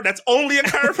also that's only a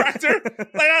chiropractor.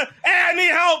 Like, hey, I need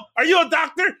help. Are you a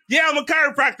doctor? Yeah, I'm a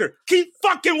chiropractor. Keep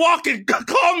fucking walking.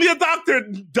 Call me a doctor,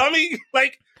 dummy.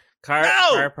 Like,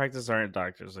 chiropractors aren't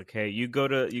doctors. Okay, you do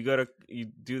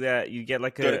that. You get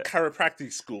like go to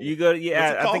chiropractic school. You go,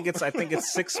 yeah. I think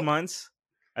it's 6 months.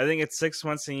 I think it's 6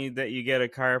 months, and you get a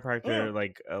chiropractor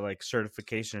like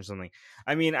certification or something.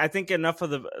 I mean, I think enough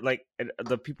of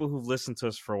the people who've listened to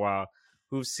us for a while,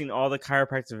 who've seen all the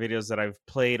chiropractor videos that I've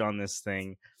played on this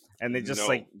thing, and they just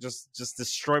just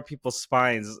destroy people's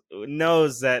spines,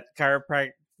 knows that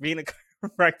being a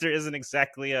chiropractor isn't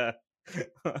exactly a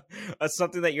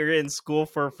something that you're in school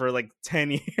for like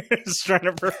 10 years trying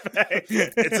to perfect.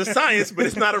 It's a science, but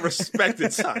it's not a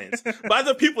respected science by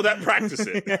the people that practice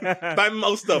it. By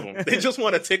most of them, they just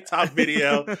want a TikTok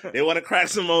video. They want to crack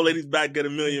some old lady's back, get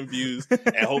 1 million views,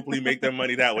 and hopefully make their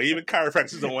money that way. Even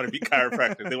chiropractors don't want to be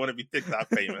chiropractors; they want to be TikTok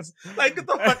famous. Like, get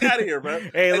the fuck out of here, bro!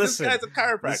 Hey, like, listen, this guy's a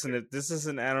chiropractor. Listen, this is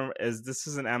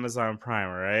an Amazon Prime,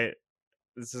 all right?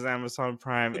 This is Amazon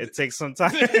Prime. It takes some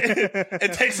time.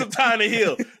 It takes some time to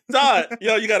heal. Todd,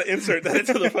 you got to insert that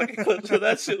into the fucking clip. So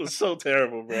that shit was so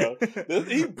terrible, bro.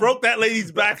 He broke that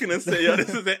lady's back and then said, yo,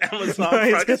 this is an Amazon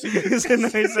Prime.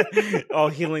 He said, oh,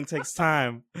 healing takes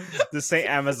time. This ain't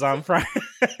Amazon Prime.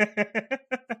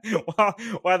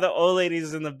 while the old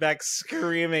lady's in the back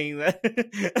screaming that.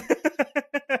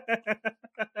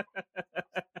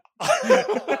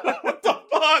 What the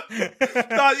fuck?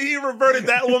 No, he reverted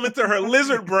that woman to her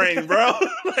lizard brain, bro.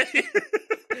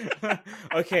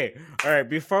 Okay, all right.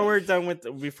 Before we're done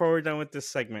with this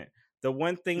segment, the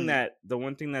one thing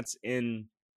that's in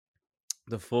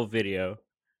the full video,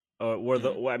 at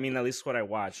least what I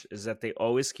watch, is that they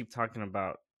always keep talking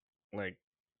about like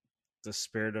the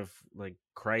spirit of like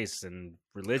Christ and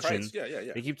religion. Christ,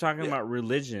 yeah. They keep talking about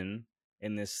religion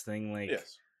in this thing, like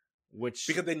yes. Which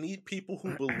because they need people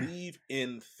who believe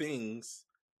in things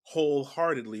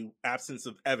wholeheartedly, absence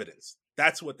of evidence.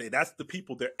 That's the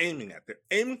people they're aiming at. They're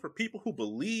aiming for people who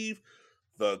believe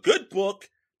the good book.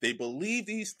 They believe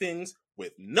these things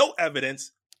with no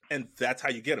evidence, and that's how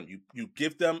you get them. You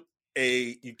give them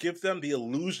the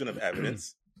illusion of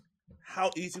evidence.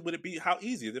 How easy would it be? How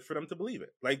easy is it for them to believe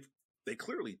it? Like they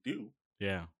clearly do.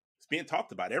 Yeah, it's being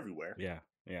talked about everywhere. Yeah.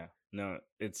 No,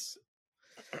 it's.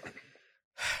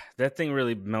 That thing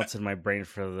really melted my brain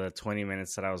for the 20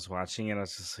 minutes that I was watching it. I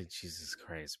was just like, Jesus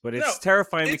Christ. But it's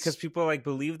terrifying because people like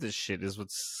believe this shit is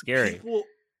what's scary. People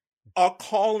are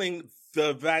calling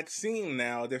the vaccine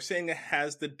now. They're saying it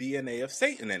has the DNA of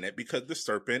Satan in it because the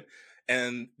serpent,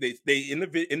 and they in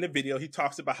the video, he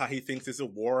talks about how he thinks it's a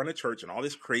war on the church and all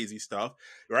this crazy stuff,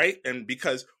 right? And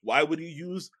because why would you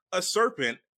use a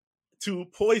serpent to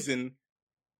poison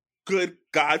good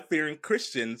God-fearing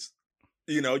Christians?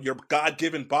 Your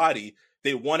God-given body,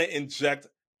 they want to inject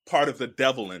part of the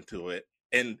devil into it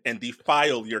and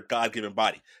defile your God-given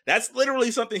body. That's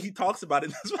literally something he talks about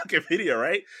in this fucking video,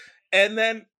 right? And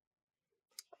then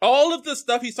all of the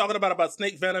stuff he's talking about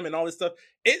snake venom and all this stuff,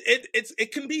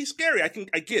 it can be scary. I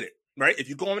get it, right? If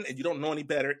you go in and you don't know any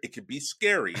better, it can be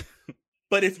scary.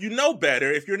 But if you know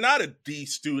better, if you're not a D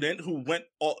student who went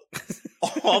all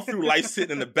through life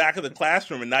sitting in the back of the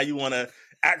classroom and now you want to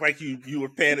act like you were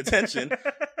paying attention.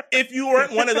 If you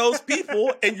weren't one of those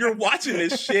people and you're watching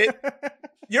this shit,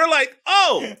 you're like,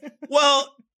 oh,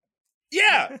 well,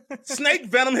 yeah, snake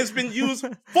venom has been used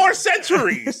for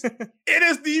centuries. It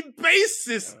is the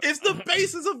basis. It's the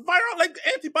basis of viral, like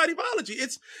antibody biology.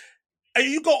 And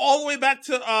you go all the way back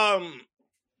to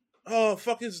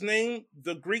fuck his name,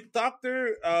 the Greek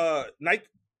doctor,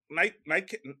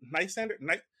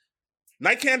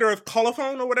 Nicander of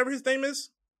Colophon or whatever his name is.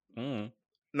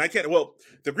 Well,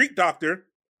 the Greek doctor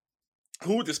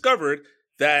who discovered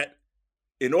that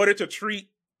in order to treat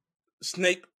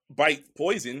snake bite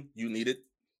poison, you needed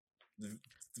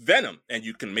venom, and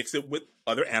you can mix it with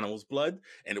other animals' blood,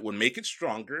 and it would make it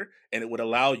stronger, and it would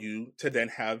allow you to then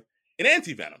have an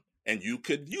anti-venom, and you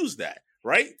could use that,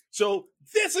 right? So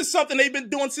this is something they've been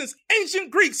doing since ancient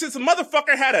Greek, since a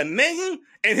motherfucker had a name,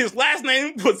 and his last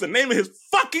name was the name of his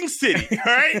fucking city,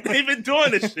 all right? They've been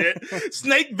doing this shit.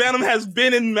 Snake venom has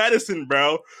been in medicine,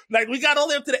 bro. Like, we got all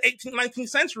the way up to the 18th, 19th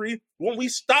century when we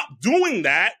stopped doing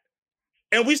that,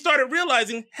 and we started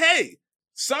realizing, hey,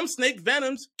 some snake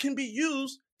venoms can be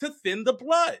used to thin the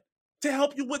blood, to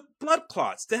help you with blood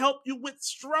clots, to help you with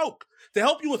stroke, to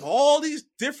help you with all these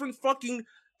different fucking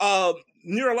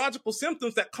neurological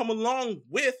symptoms that come along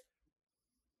with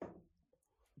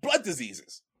blood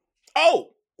diseases.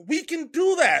 Oh, we can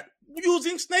do that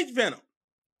using snake venom.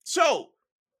 So,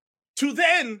 to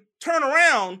then turn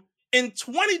around in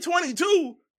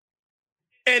 2022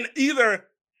 and either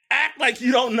act like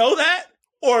you don't know that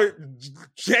or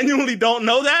genuinely don't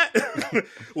know that,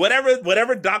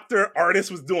 whatever Dr. Artist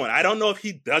was doing, I don't know if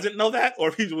he doesn't know that or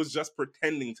if he was just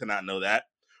pretending to not know that.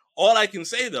 All I can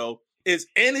say, though, is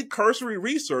any cursory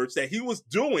research that he was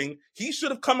doing, he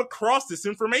should have come across this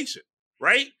information,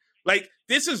 right? Like,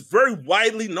 this is very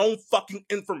widely known fucking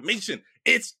information.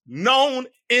 It's known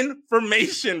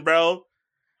information, bro.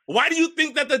 Why do you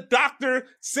think that the doctor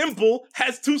symbol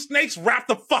has two snakes wrapped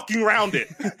the fucking around it?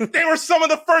 They were some of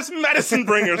the first medicine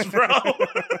bringers, bro.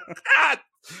 God,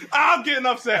 I'm getting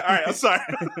upset. All right, I'm sorry.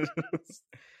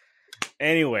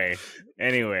 Anyway,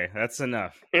 that's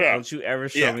enough. Yeah. Don't you ever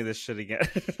show me this shit again.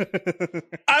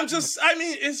 It's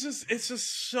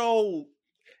just so,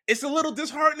 it's a little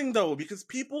disheartening though, because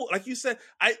people, like you said,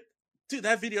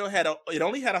 that video it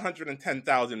only had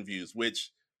 110,000 views,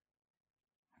 which,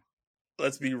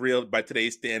 let's be real, by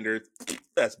today's standards,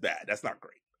 that's bad. That's not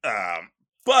great.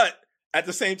 But at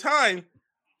the same time,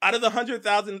 out of the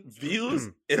 100,000 views,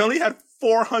 it only had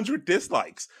 400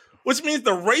 dislikes. which means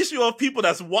the ratio of people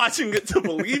that's watching it to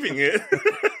believing it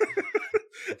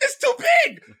is too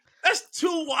big. That's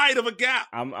too wide of a gap.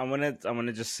 I'm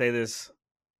gonna just say this.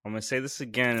 I'm gonna say this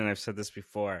again, and I've said this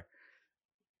before.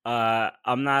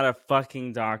 I'm not a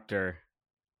fucking doctor,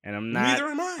 and Neither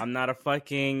am I. I'm not a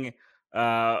fucking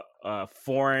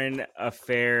foreign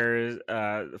affairs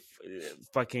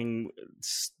fucking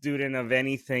student of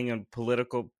anything of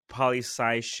political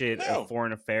poli-sci shit of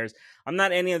foreign affairs. I'm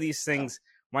not any of these things.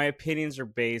 My opinions are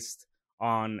based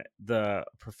on the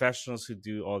professionals who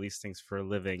do all these things for a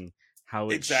living, how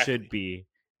it should be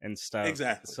and stuff.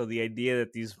 Exactly. So the idea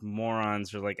that these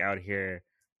morons are like out here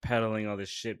peddling all this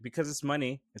shit because it's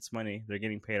money. It's money. They're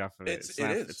getting paid off of it.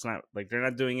 It's not like they're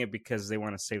not doing it because they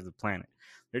want to save the planet.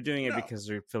 They're doing it because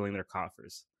they're filling their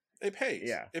coffers. It pays.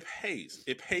 Yeah. It pays.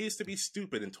 It pays to be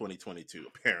stupid in 2022,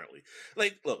 apparently.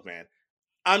 Like, look, man,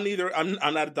 I'm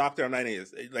not a doctor, I'm not any,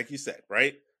 like you said,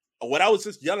 right? What I was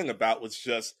just yelling about was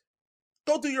just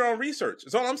go do your own research.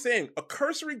 That's all I'm saying. A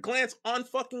cursory glance on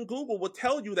fucking Google will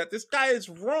tell you that this guy is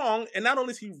wrong, and not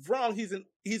only is he wrong,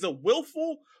 he's a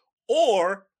willful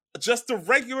or just a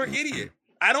regular idiot.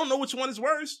 I don't know which one is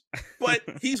worse, but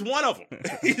he's one of them.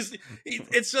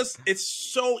 It's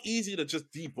so easy to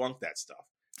just debunk that stuff.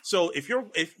 So if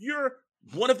you're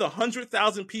one of the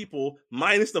 100,000 people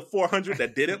minus the 400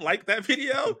 that didn't like that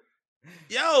video,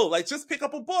 yo, like just pick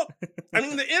up a book. I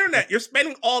mean, the internet, you're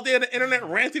spending all day on the internet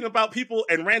ranting about people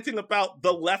and ranting about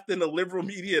the left and the liberal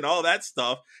media and all that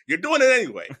stuff. You're doing it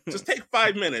anyway. Just take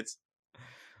 5 minutes.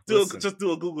 Just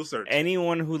do a Google search.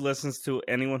 Anyone who listens to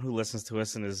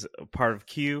us and is a part of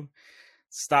Q,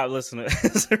 stop listening to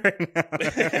us right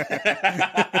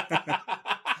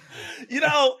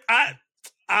now.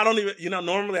 I don't even,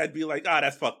 normally I'd be like,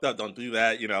 that's fucked up. Don't do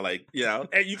that.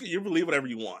 And you believe whatever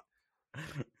you want.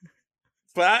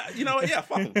 But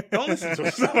fuck them. Don't listen to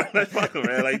us. Fuck them,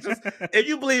 man. Like, just if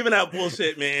you believe in that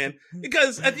bullshit, man,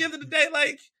 because at the end of the day,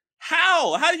 like,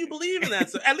 how do you believe in that?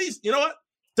 So at least, you know what?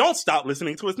 Don't stop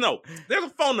listening to us. No, there's a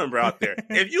phone number out there.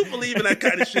 If you believe in that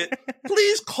kind of shit,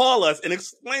 please call us and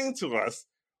explain to us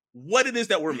what it is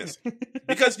that we're missing.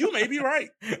 Because you may be right.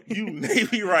 You may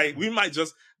be right. We might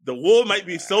the wool might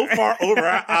be so far over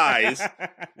our eyes,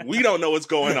 we don't know what's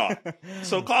going on.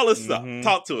 So call us up,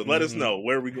 talk to us, let us know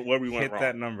where we went wrong. Hit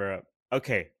that number up.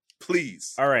 Okay.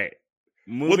 Please. All right.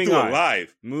 We'll do it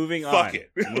live. Moving on. Fuck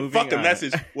it. Fuck the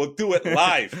message. We'll do it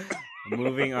live.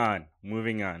 Moving on.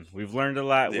 We've learned a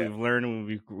lot. Yeah. We've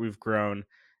learned, we've grown.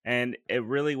 And it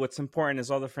really, what's important is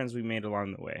all the friends we made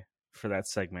along the way for that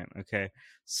segment. Okay.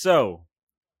 So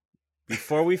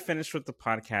before we finish with the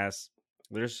podcast,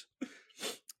 there's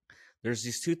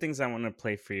these two things I want to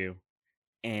play for you.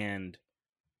 And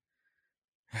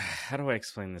how do I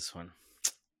explain this one?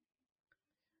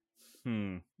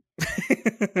 I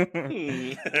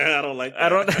don't like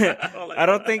that. I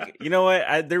don't think, you know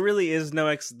what? There really is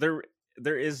no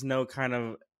there is no kind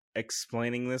of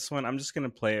explaining this one. I'm just going to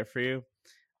play it for you.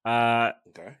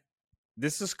 Okay.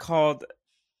 This is called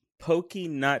Pokey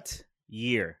Nut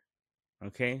Year.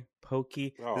 Okay?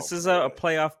 This is a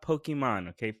playoff Pokemon.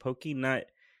 Okay? Pokey Nut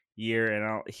Year.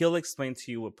 And he'll explain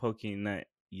to you what Pokey Nut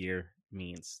Year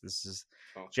means. This is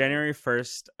January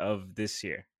 1st of this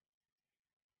year.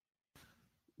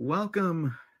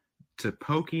 Welcome to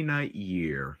Pokey Night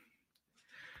Year,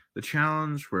 the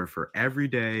challenge where for every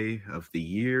day of the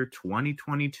year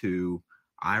 2022,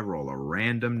 I roll a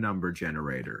random number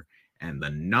generator, and the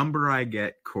number I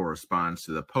get corresponds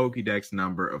to the Pokédex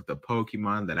number of the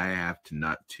Pokemon that I have to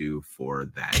nut to for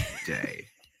that day.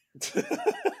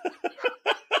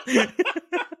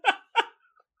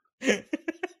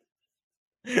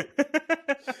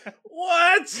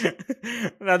 What?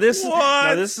 Now this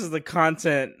is the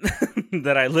content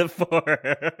that I live for.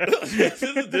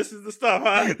 this is the stuff,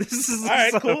 huh? This is all right,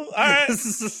 stuff. Cool. All right, this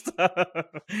is the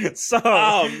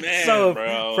stuff.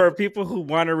 So for people who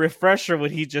want a refresher,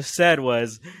 what he just said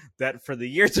was that for the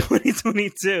year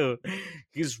 2022,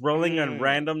 he's rolling a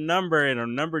random number in a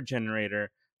number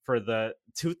generator for the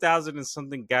 2,000 and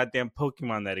something goddamn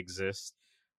Pokemon that exist,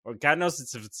 or God knows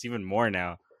if it's even more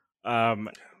now.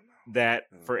 That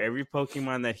for every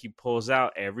Pokemon that he pulls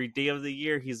out every day of the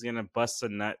year, he's gonna bust a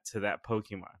nut to that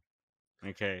Pokemon.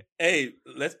 Okay. Hey,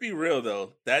 let's be real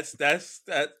though. That's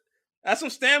some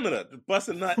stamina to bust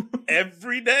a nut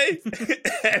every day,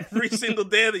 every single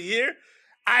day of the year.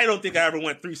 I don't think I ever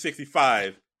went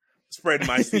 365 spreading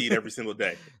my seed every single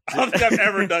day. I don't think I've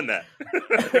ever done that.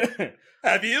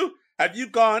 Have you? Have you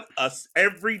gone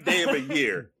every day of a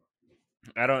year?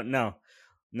 I don't know.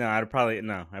 No, I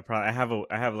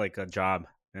have like a job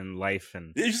and life,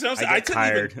 and You see what I'm saying? I I get couldn't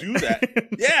tired. even do that.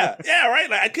 Yeah, right.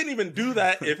 Like I couldn't even do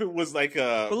that if it was like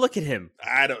But look at him.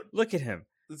 I don't. Look at him.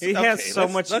 He has so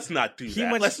much. Let's not do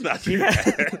that. Let's not do he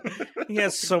that. He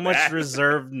has so much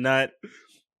reserved nut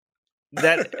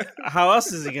that how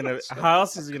else is he gonna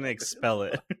expel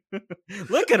it?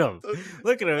 Look at him.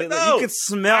 Look at him. No, you can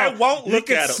smell. I won't look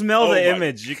you at can him. smell Oh the my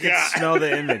image. You can God. smell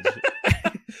the image.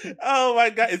 Oh my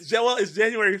God! It's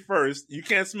January 1st. You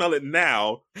can't smell it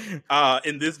now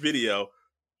in this video,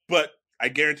 but I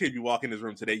guarantee if you walk in his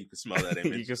room today, you can smell that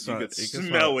image. You can smell it. You can smell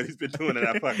smell what he's been doing in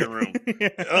that fucking room.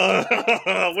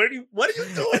 Yeah. What are you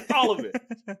doing with all of it?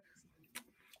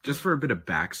 Just for a bit of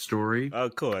backstory, Oh,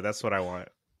 cool. That's what I want.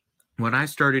 when I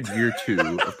started year 2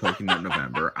 of Pokemon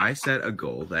November, I set a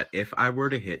goal that if I were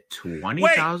to hit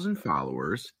 20,000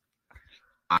 followers,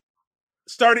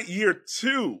 Started year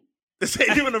 2. This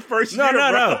ain't even the first No, year,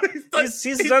 no, bro. no.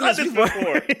 He's done this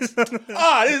before. He's done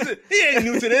this. He ain't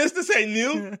new to this. This ain't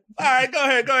new. All right, go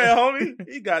ahead, homie.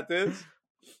 He got this.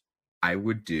 I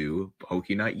would do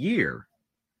Pokemon Year.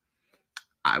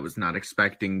 I was not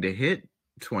expecting to hit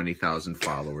 20,000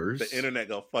 followers. The internet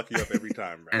gonna fuck you up every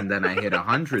time, bro. And then I hit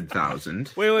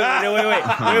 100,000.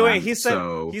 Wait. He said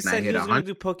So, he now was hit going to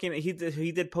do Pokemon.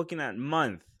 He did Pokemon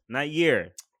month, not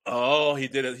year. Oh, he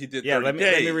did it. He did. Yeah, 30 let me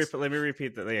days.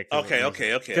 repeat that. Yeah,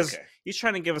 Okay. Because he's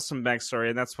trying to give us some backstory,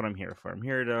 and that's what I'm here for. I'm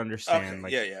here to understand.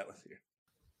 Okay. Yeah. Let's hear.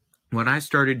 When I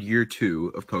started year 2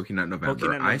 of Pokemon November,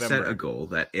 Pokemon I set November. a goal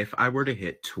that if I were to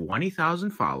hit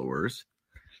 20,000 followers,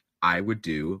 I would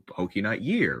do Pokemon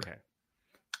Year. Okay.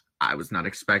 I was not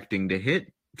expecting to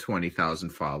hit 20,000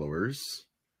 followers.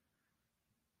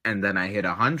 And then I hit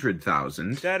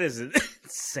 100,000. That is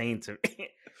insane to me.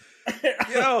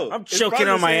 Yo, I'm it's choking probably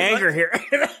on the my same- anger here.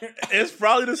 It's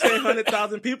probably the same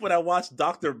 100,000 people that watched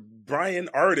Dr. Brian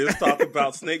Artis talk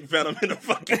about snake venom in the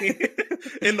fucking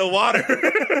in the water.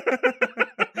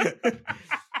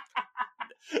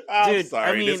 I'm Dude,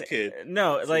 sorry, I mean, this kid.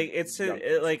 no, like it's young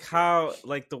like how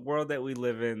like the world that we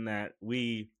live in that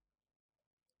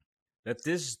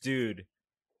this dude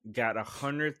got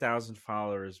 100,000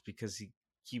 followers because he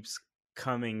keeps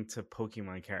coming to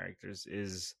Pokemon characters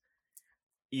is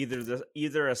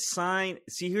either a sign.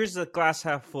 See, here's the glass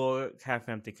half full, half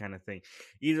empty kind of thing.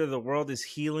 Either the world is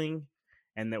healing,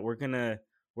 and that we're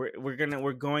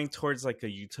going towards like a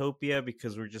utopia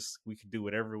because we can do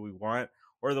whatever we want,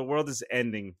 or the world is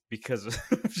ending because of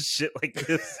shit like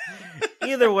this.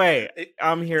 Either way,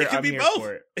 I'm here. It could I'm be here both.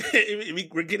 for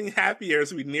it. We're getting happier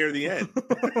as we near the end.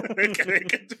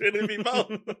 It could be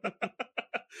both.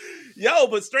 Yo,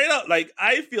 but straight up, like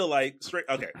I feel like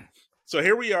okay. So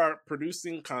here we are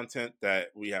producing content that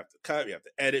we have to cut, we have to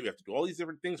edit, we have to do all these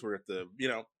different things. We have to,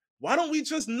 why don't we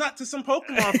just nut to some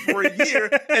Pokemon for a year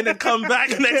and then come back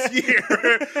next year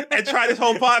and try this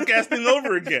whole podcast thing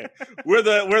over again? We're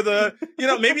the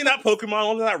maybe not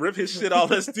Pokemon, let's not rip his shit off.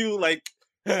 Let's do like,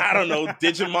 I don't know,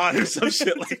 Digimon or some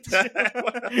shit like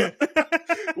that.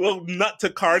 We'll nut to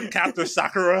Card Captor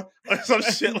Sakura or some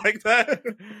shit like that.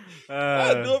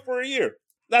 I'll do it for a year.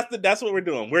 That's what we're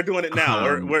doing. We're doing it now.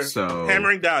 We're so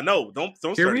hammering down. No, don't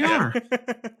here start we yet. are.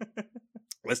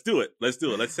 Let's do it. Let's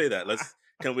say that.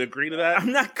 Can we agree to that?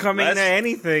 I'm not coming to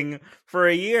anything for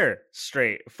a year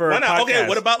straight for Why a not? podcast. Okay,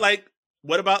 what about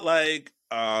like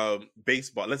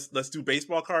baseball? Let's do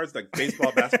baseball cards, like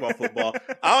baseball, basketball, football.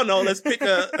 I don't know. Let's pick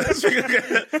a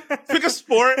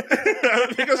sport.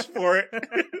 Pick a sport,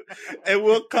 and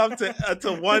we'll come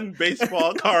to one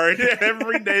baseball card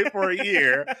every day for a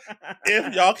year.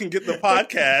 If y'all can get the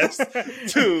podcast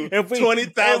to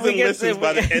 20,000 listens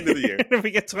by the end of the year. If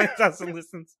we get 20,000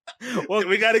 listens,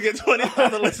 We got to get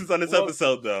 20,000 listens on this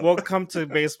episode, though. We'll come to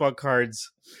baseball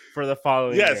cards for the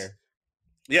following year.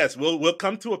 Yes, we'll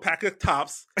come to a pack of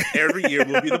tops every year.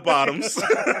 We'll be the bottoms.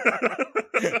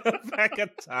 Pack of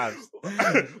tops.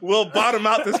 We'll bottom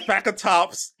out this pack of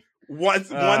tops one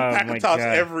pack my of tops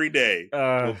God. every day.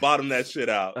 We'll bottom that shit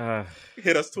out.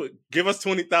 Give us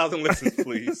 20,000 listens,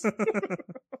 please.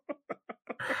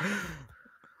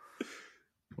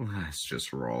 Let's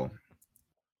just roll.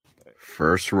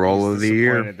 First roll of the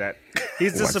year.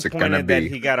 He's What's it disappointed gonna that be?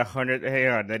 he got 100. Hang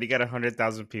on, that he got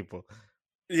 100,000 people.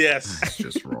 Yes. Let's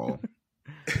just roll.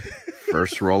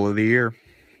 First roll of the year.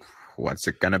 What's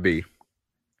it gonna be?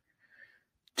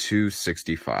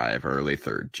 265 early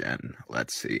third gen.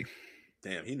 Let's see.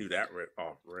 Damn, he knew that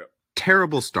off rip.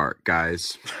 Terrible start,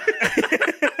 guys.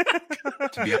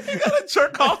 You gotta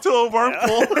jerk off to a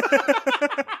wormhole.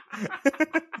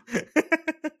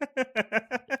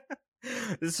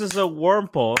 This is a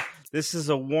wormhole. This is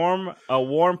a warm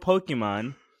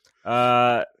Pokemon.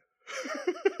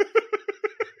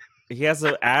 He has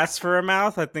an ass for a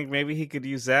mouth. I think maybe he could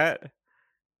use that.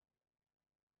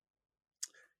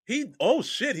 Oh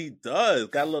shit, he does.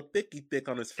 Got a little thick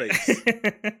on his face.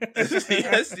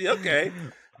 Yes, okay.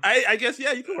 I guess,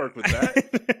 yeah, you can work with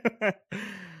that.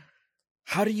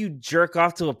 How do you jerk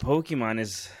off to a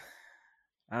Pokemon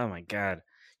oh my God.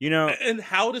 You know, and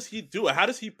how does he do it? How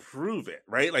does he prove it?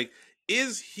 Right? Like,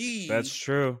 is he That's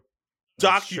true.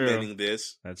 documenting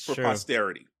this for true.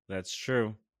 Posterity? That's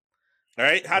true. All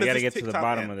right. How does we got to this get to the TikTok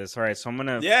bottom end? of this. All right. So I'm going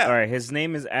to, Yeah. All right. His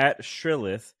name is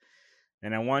 @Shrillith.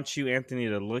 And I want you, Anthony,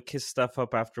 to look his stuff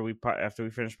up after we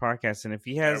finish podcasting. And if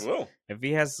he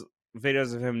has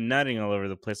videos of him nutting all over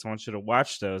the place, I want you to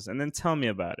watch those and then tell me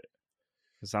about it.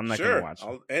 Because I'm not going to watch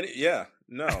them.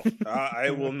 I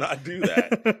will not do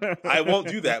that. I won't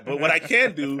do that. But what I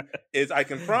can do is I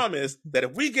can promise that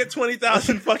if we get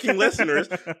 20,000 fucking listeners,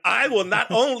 I will not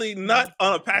only nut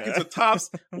on a package of Tops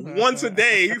once a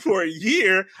day for a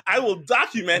year, I will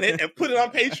document it and put it on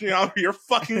Patreon for your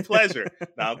fucking pleasure.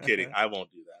 No, I'm kidding. I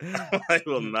won't do that. I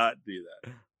will not do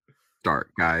that. Start,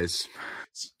 guys.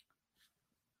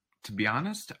 To be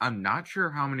honest, I'm not sure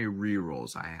how many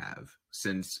rerolls I have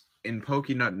since in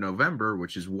Pokenut November,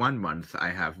 which is 1 month, I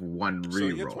have one reroll. So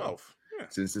you get 12. Yeah.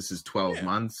 Since this is 12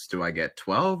 months, do I get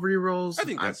 12 rerolls? I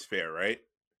think that's fair, right?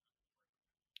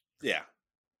 Yeah,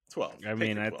 12. I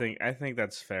mean, I think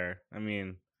that's fair. I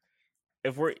mean,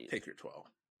 if we're take your 12,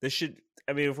 this should.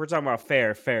 I mean, if we're talking about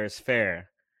fair is fair.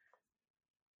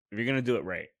 If you're gonna do it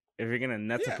right, if you're gonna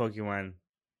nut the Pokemon,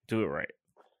 do it right.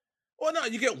 Well, no,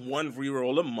 you get one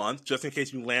reroll a month just in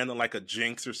case you land on like a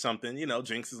Jinx or something. You know,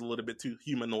 Jinx is a little bit too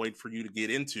humanoid for you to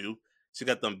get into. She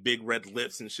got them big red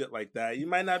lips and shit like that. You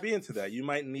might not be into that. You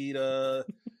might need a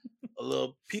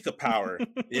little Pika power,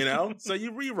 you know? So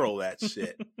you reroll that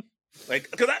shit.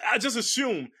 Like, because I just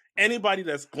assume anybody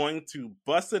that's going to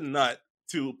bust a nut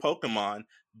to Pokemon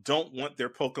don't want their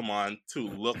Pokemon to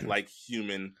look like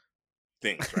human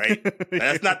things, right?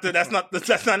 That's not in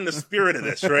the spirit of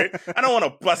this, right? I don't want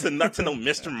to bust a nut to no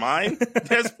Mr. Mime.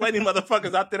 There's plenty of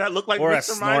motherfuckers out there that look like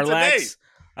Mr. Mime today.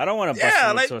 I don't want to bust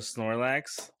a nut to a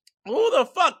Snorlax. Who the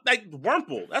fuck? Like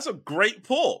Wurmple. That's a great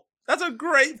pull.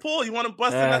 You want to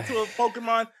bust a nut to a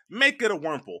Pokemon? Make it a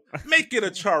Wurmple. Make it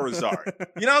a Charizard.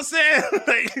 You know what I'm saying?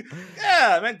 Like,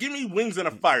 yeah, man, give me wings and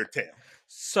a fire tail.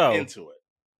 So into it.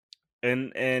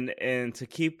 And to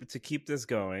keep this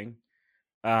going,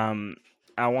 I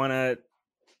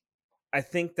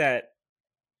think that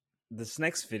this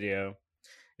next video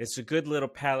is a good little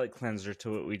palate cleanser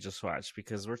to what we just watched,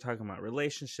 because we're talking about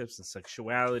relationships and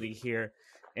sexuality here.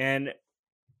 And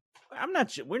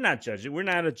we're not judging. We're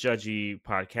not a judgy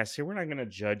podcast here. We're not going to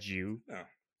judge you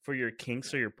for your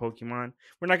kinks or your Pokemon.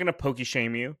 We're not going to pokey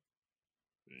shame you.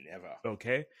 Never.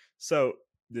 Okay. So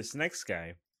this next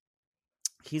guy,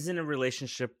 he's in a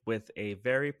relationship with a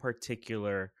very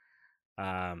particular,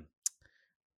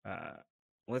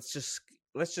 let's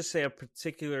just say a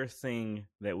particular thing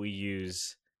that we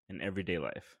use in everyday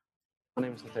life. My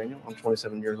name is Nathaniel. I'm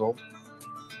 27 years old,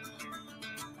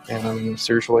 and I'm in a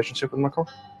serious relationship with my car.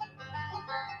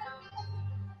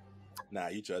 Nah,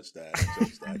 you judge that.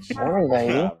 Morning,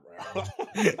 baby.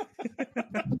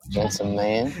 Handsome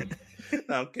man.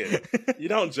 No, I'm kidding. You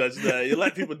don't judge that. You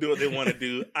let people do what they want to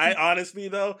do. I honestly,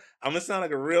 though, I'm going to sound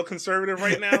like a real conservative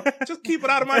right now. Just keep it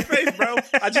out of my face, bro.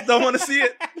 I just don't want to see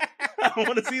it. I don't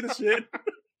want to see the shit.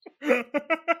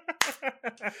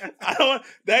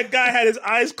 That guy had his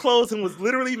eyes closed and was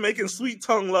literally making sweet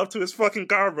tongue love to his fucking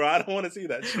car, bro. I don't want to see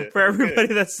that shit. For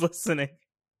everybody that's listening,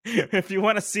 if you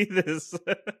want to see this,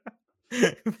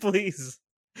 please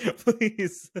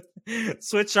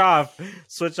switch off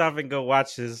and go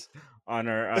watch his on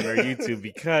our YouTube,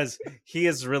 because he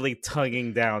is really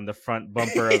tugging down the front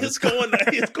bumper of his car.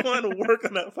 He's going to work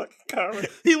on that fucking car.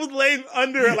 He was laying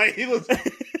under it like he was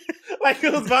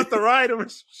about to ride him.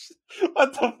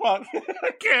 What the fuck?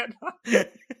 I can't.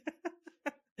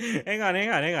 Hang on.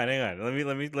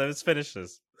 Let's finish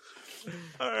this.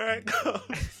 All right, go.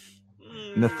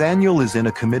 Nathaniel is in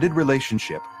a committed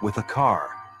relationship with a car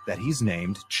that he's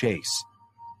named Chase.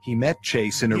 He met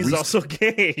Chase in a He's also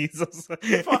gay. He's also...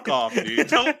 Fuck off, dude.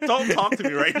 Don't talk to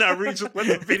me right now. Just let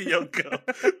the video go.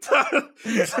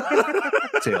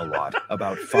 Tail lot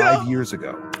about 5 years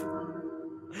ago.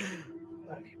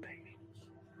 Love you, baby.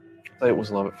 It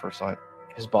was love at first sight.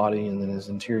 His body and then his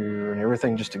interior and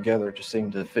everything just together just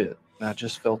seemed to fit. And I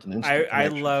just felt an instant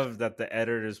connection. I love that the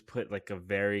editors put like a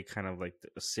very kind of like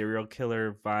a serial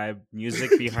killer vibe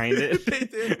music behind it. They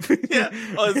did. Yeah,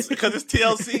 it's because it's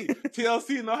TLC.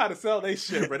 TLC know how to sell their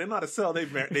shit, but they know how to sell their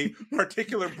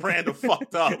particular brand of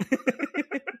fucked up.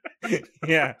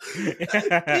 Yeah.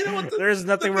 You know what There's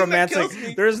nothing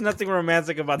romantic. There's nothing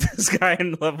romantic about this guy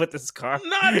in love with his car.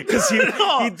 Because he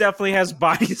definitely has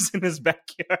bodies in his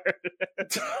backyard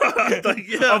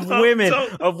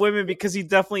of women because he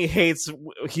definitely hates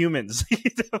humans. He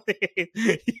definitely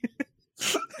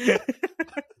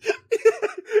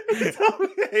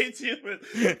hates humans.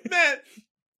 Man,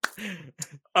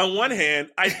 on one hand,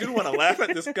 I do want to laugh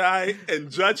at this guy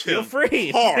and judge him hard.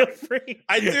 Feel free.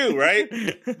 I do, right?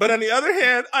 But on the other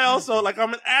hand, I also, like,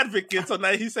 I'm an advocate, so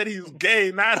now he said he's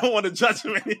gay, now I don't want to judge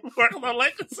him anymore. I'm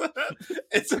like,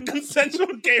 it's a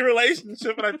consensual gay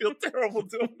relationship, and I feel terrible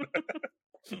doing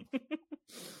it.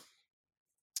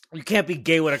 You can't be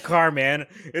gay with a car, man.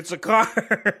 It's a car.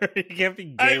 You can't be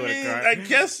gay with a car.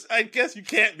 I guess you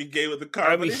can't be gay with a car.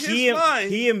 I mean,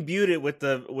 he imbued it with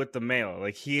the male.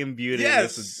 Like he imbued it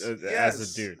as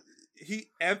a dude. He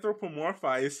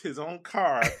anthropomorphized his own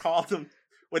car. Called him.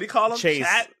 What do you call him? Chase.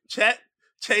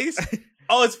 Chase.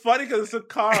 Oh, it's funny because it's a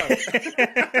car.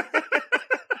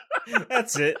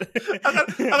 That's it. I'm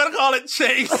gonna call it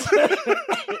Chase.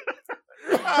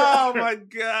 Oh my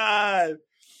god.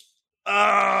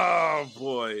 Oh,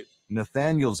 boy.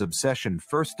 Nathaniel's obsession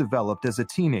first developed as a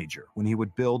teenager when he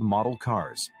would build model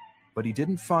cars. But he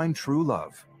didn't find true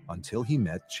love until he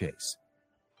met Chase.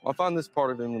 I find this part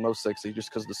of him the most sexy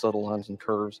just because of the subtle lines and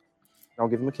curves. I'll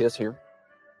give him a kiss here.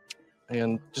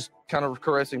 And just kind of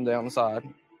caress him down the side.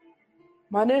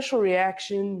 My initial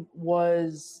reaction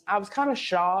was, I was kind of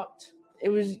shocked. It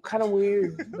was kind of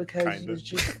weird because it was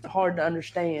just hard to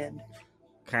understand.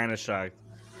 Kind of shocked.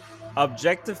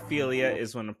 Objectophilia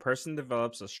is when a person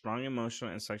develops a strong emotional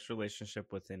and sexual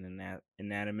relationship with an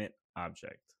inanimate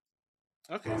object.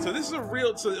 Okay, so this is a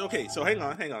real... So hang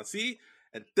on. See?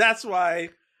 And that's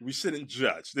why we shouldn't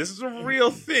judge. This is a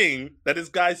real thing that this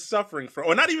guy's suffering from.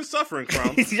 Or not even suffering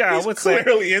from. Yeah, he's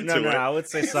clearly into it. No, I would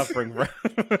say suffering from.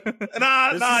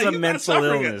 This is a mental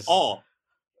illness. At all.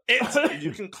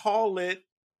 You can call it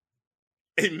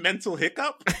a mental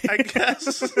hiccup, I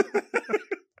guess.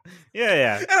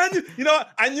 Yeah. And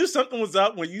I knew something was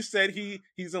up when you said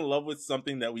he's in love with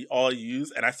something that we all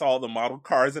use, and I saw all the model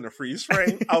cars in a freeze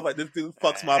frame. I was like, this dude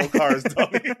fucks model cars,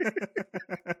 don't he?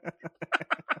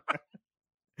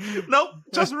 Nope,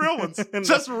 just real ones.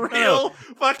 Just real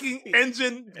fucking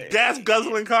engine gas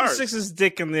guzzling cars. He sticks his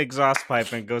dick in the exhaust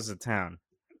pipe and goes to town.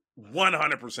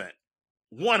 100%.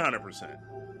 100%.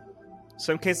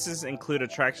 Some cases include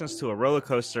attractions to a roller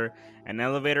coaster, an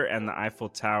elevator, and the Eiffel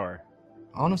Tower.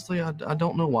 Honestly, I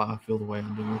don't know why I feel the way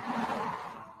I do.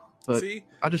 But see?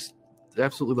 I just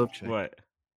absolutely love Chase. What?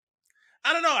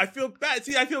 I don't know. I feel bad.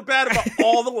 See, I feel bad about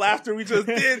all the laughter we just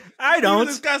did. I don't.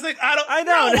 This guy's like, I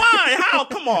know. Why? How?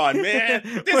 Come on, man.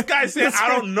 This guy said, I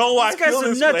don't know why I feel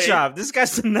this way. This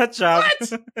guy's a nut job.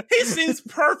 What? He seems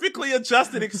perfectly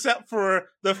adjusted except for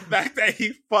the fact that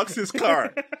he fucks his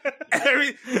car.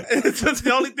 It's just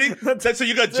the only thing. So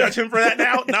you're going to judge him for that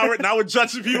now? Now we're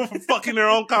judging people for fucking their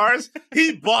own cars?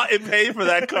 He bought and paid for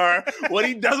that car. What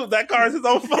he does with that car is his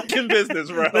own fucking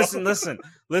business, bro.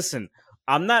 Listen.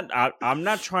 I'm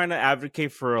not trying to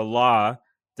advocate for a law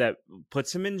that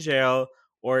puts him in jail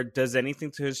or does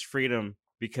anything to his freedom,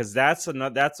 because that's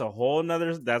a whole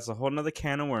nother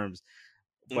can of worms.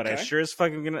 But I sure as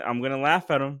fuck I'm gonna laugh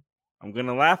at him.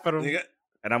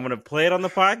 And I'm gonna play it on the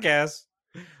podcast.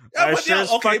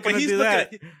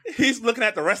 He's looking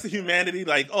at the rest of humanity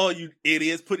like, oh, you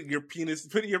idiots, putting your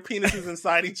penises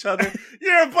inside each other.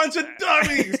 You're a bunch of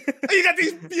dummies. You got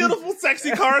these beautiful,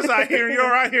 sexy cars out here.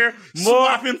 You're out here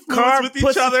swapping fluids with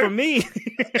each other. For me.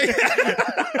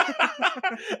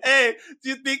 Hey, do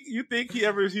you think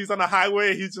he's on the highway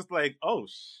and he's just like, oh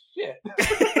shit.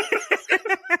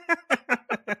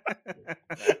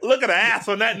 Look at the ass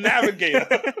on that navigator.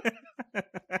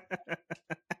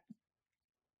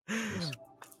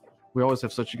 We always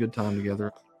have such a good time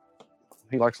together.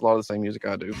 He likes a lot of the same music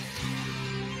I do.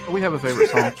 We have a favorite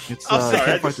song. It's I'm sorry,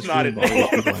 Can't Fight the Street Ball.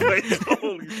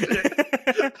 Holy shit.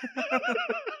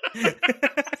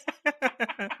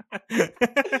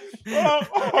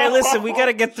 Hey, listen, we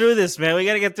gotta get through this, man. We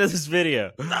gotta get through this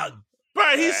video.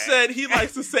 But he said he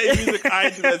likes the same music I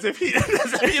do, as if he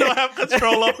don't have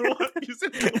control over what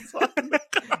music goes on in the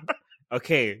car.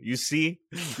 Okay, you see,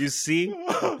 this he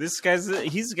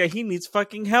needs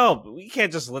fucking help. We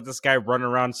can't just let this guy run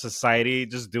around society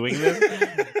just doing this.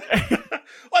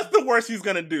 What's the worst he's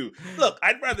gonna do? Look,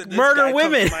 I'd rather this murder guy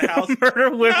women. come to my house.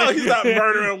 Murder women. No, he's not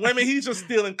murdering women. He's just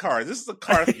stealing cars. This is a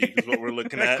car thief, is what we're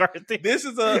looking at.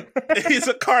 He's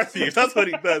a car thief. That's what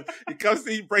he does.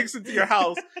 He breaks into your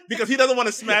house because he doesn't want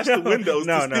to smash the windows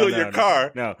to steal your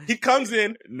car. No, he comes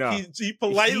in. No, he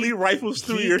politely rifles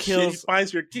through your shit. He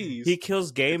finds your keys. He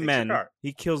kills gay men.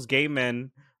 He kills gay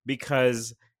men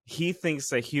because he thinks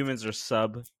that humans are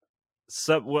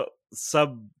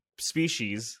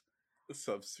subspecies.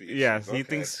 Subspecies. Yeah, he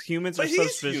thinks humans are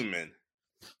subspecies. Human.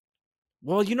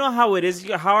 Well, you know how it is.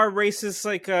 How are racists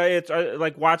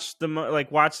watch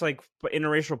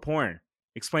interracial porn?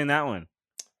 Explain that one.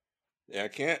 Yeah, I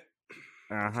can't.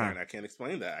 I can't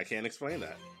explain that. I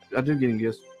do get a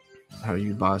guess how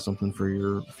you buy something for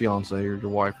your fiance or your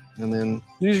wife, and then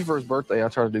usually for his birthday, I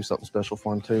try to do something special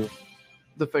for him too.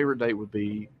 The favorite date would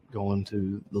be going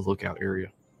to the lookout area.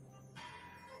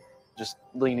 Just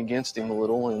lean against him a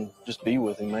little and just be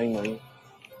with him mainly.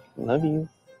 Love you.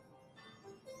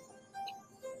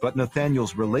 But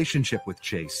Nathaniel's relationship with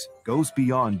Chase goes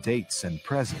beyond dates and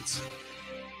presents.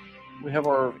 We have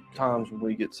our times when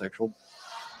we get sexual.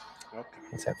 Okay.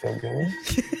 Does that feel good?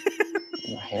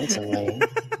 You're handsome, man.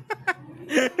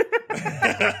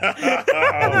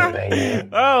 Oh, baby.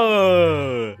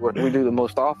 Oh. What we do the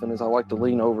most often is I like to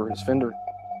lean over his fender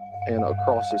and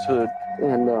across his hood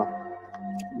and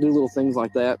do little things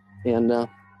like that, and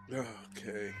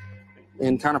okay,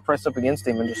 and kind of press up against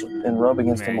him and rub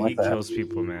against him like that. He kills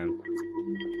people, man.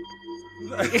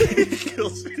 He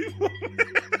kills people.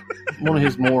 One of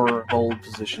his more bold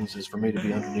positions is for me to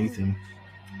be underneath him.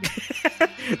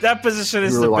 That position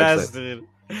is the best, dude.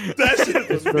 That shit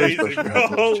was amazing, bro.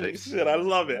 Holy shit, I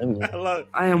love it.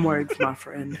 I am worried for my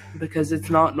friend because it's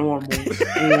not normal,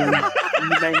 and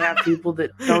you may have people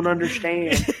that don't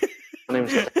understand. My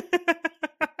name's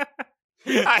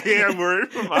I am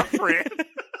worried for my friend.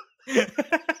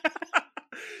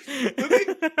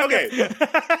 Okay.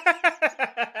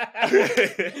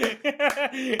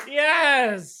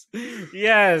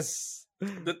 Yes.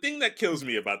 The thing that kills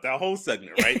me about that whole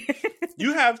segment, right?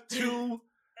 You have two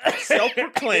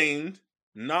self-proclaimed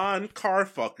non-car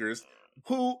fuckers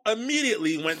who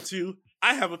immediately went to,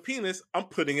 I have a penis, I'm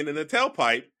putting it in a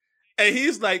tailpipe. And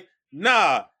he's like,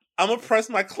 nah, I'm going to press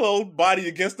my clothed body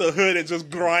against the hood and just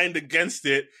grind against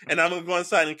it. And I'm going to go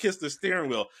inside and kiss the steering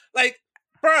wheel. Like,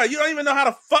 bro, you don't even know how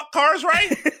to fuck cars,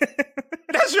 right?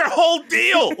 That's your whole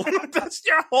deal. That's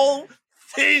your whole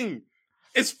thing.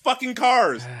 It's fucking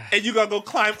cars. And you got to go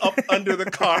climb up under the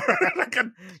car.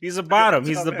 He's a bottom.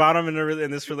 He's the bottom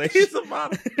in this relationship. He's the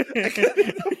bottom.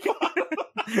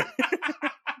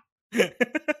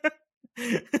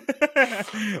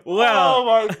 Well, oh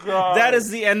my god, that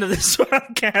is the end of this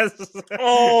podcast.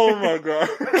 Oh my god.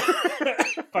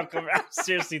 Fuck, I'm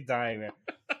seriously dying, man.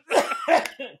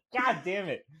 God damn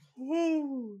it.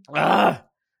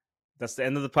 That's the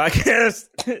end of the podcast.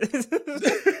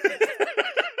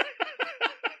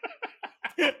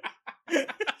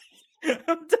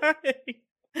 I'm dying.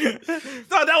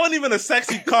 No, that wasn't even a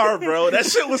sexy car, bro. That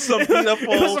shit was some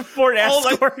beautiful. It was a Ford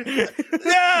Escort. Yeah, bro.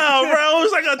 It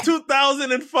was like a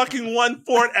 2001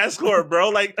 Ford Escort, bro.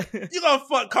 Like, you gonna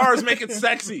fuck cars, make it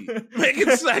sexy. Make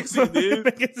it sexy,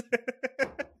 dude.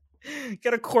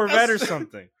 Get a Corvette or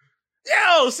something.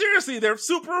 Yo, seriously, they're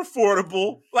super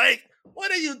affordable. Like,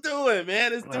 what are you doing,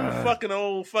 man? This dude fucking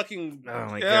old fucking.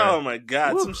 Oh my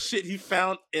god. Woo. Some shit he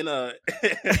found in a.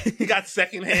 He got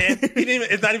secondhand.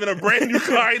 It's not even a brand new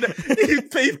car. He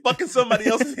paid fucking somebody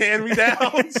else's hand me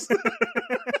downs.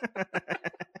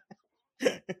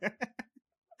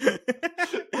 What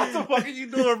the fuck are you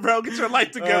doing, bro? Get your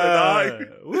life together,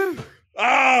 dog.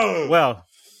 Oh well,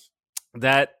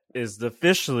 that is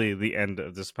officially the end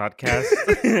of this podcast.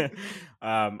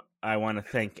 I want to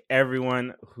thank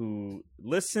everyone who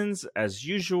listens as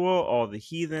usual, all the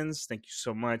heathens. Thank you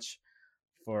so much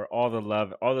for all the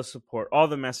love, all the support, all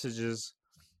the messages.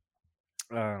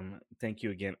 Thank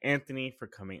you again, Anthony, for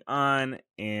coming on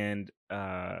and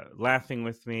laughing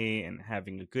with me and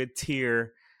having a good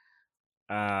tier.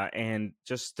 And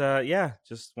just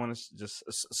want to just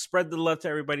spread the love to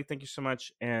everybody. Thank you so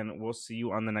much. And we'll see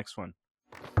you on the next one.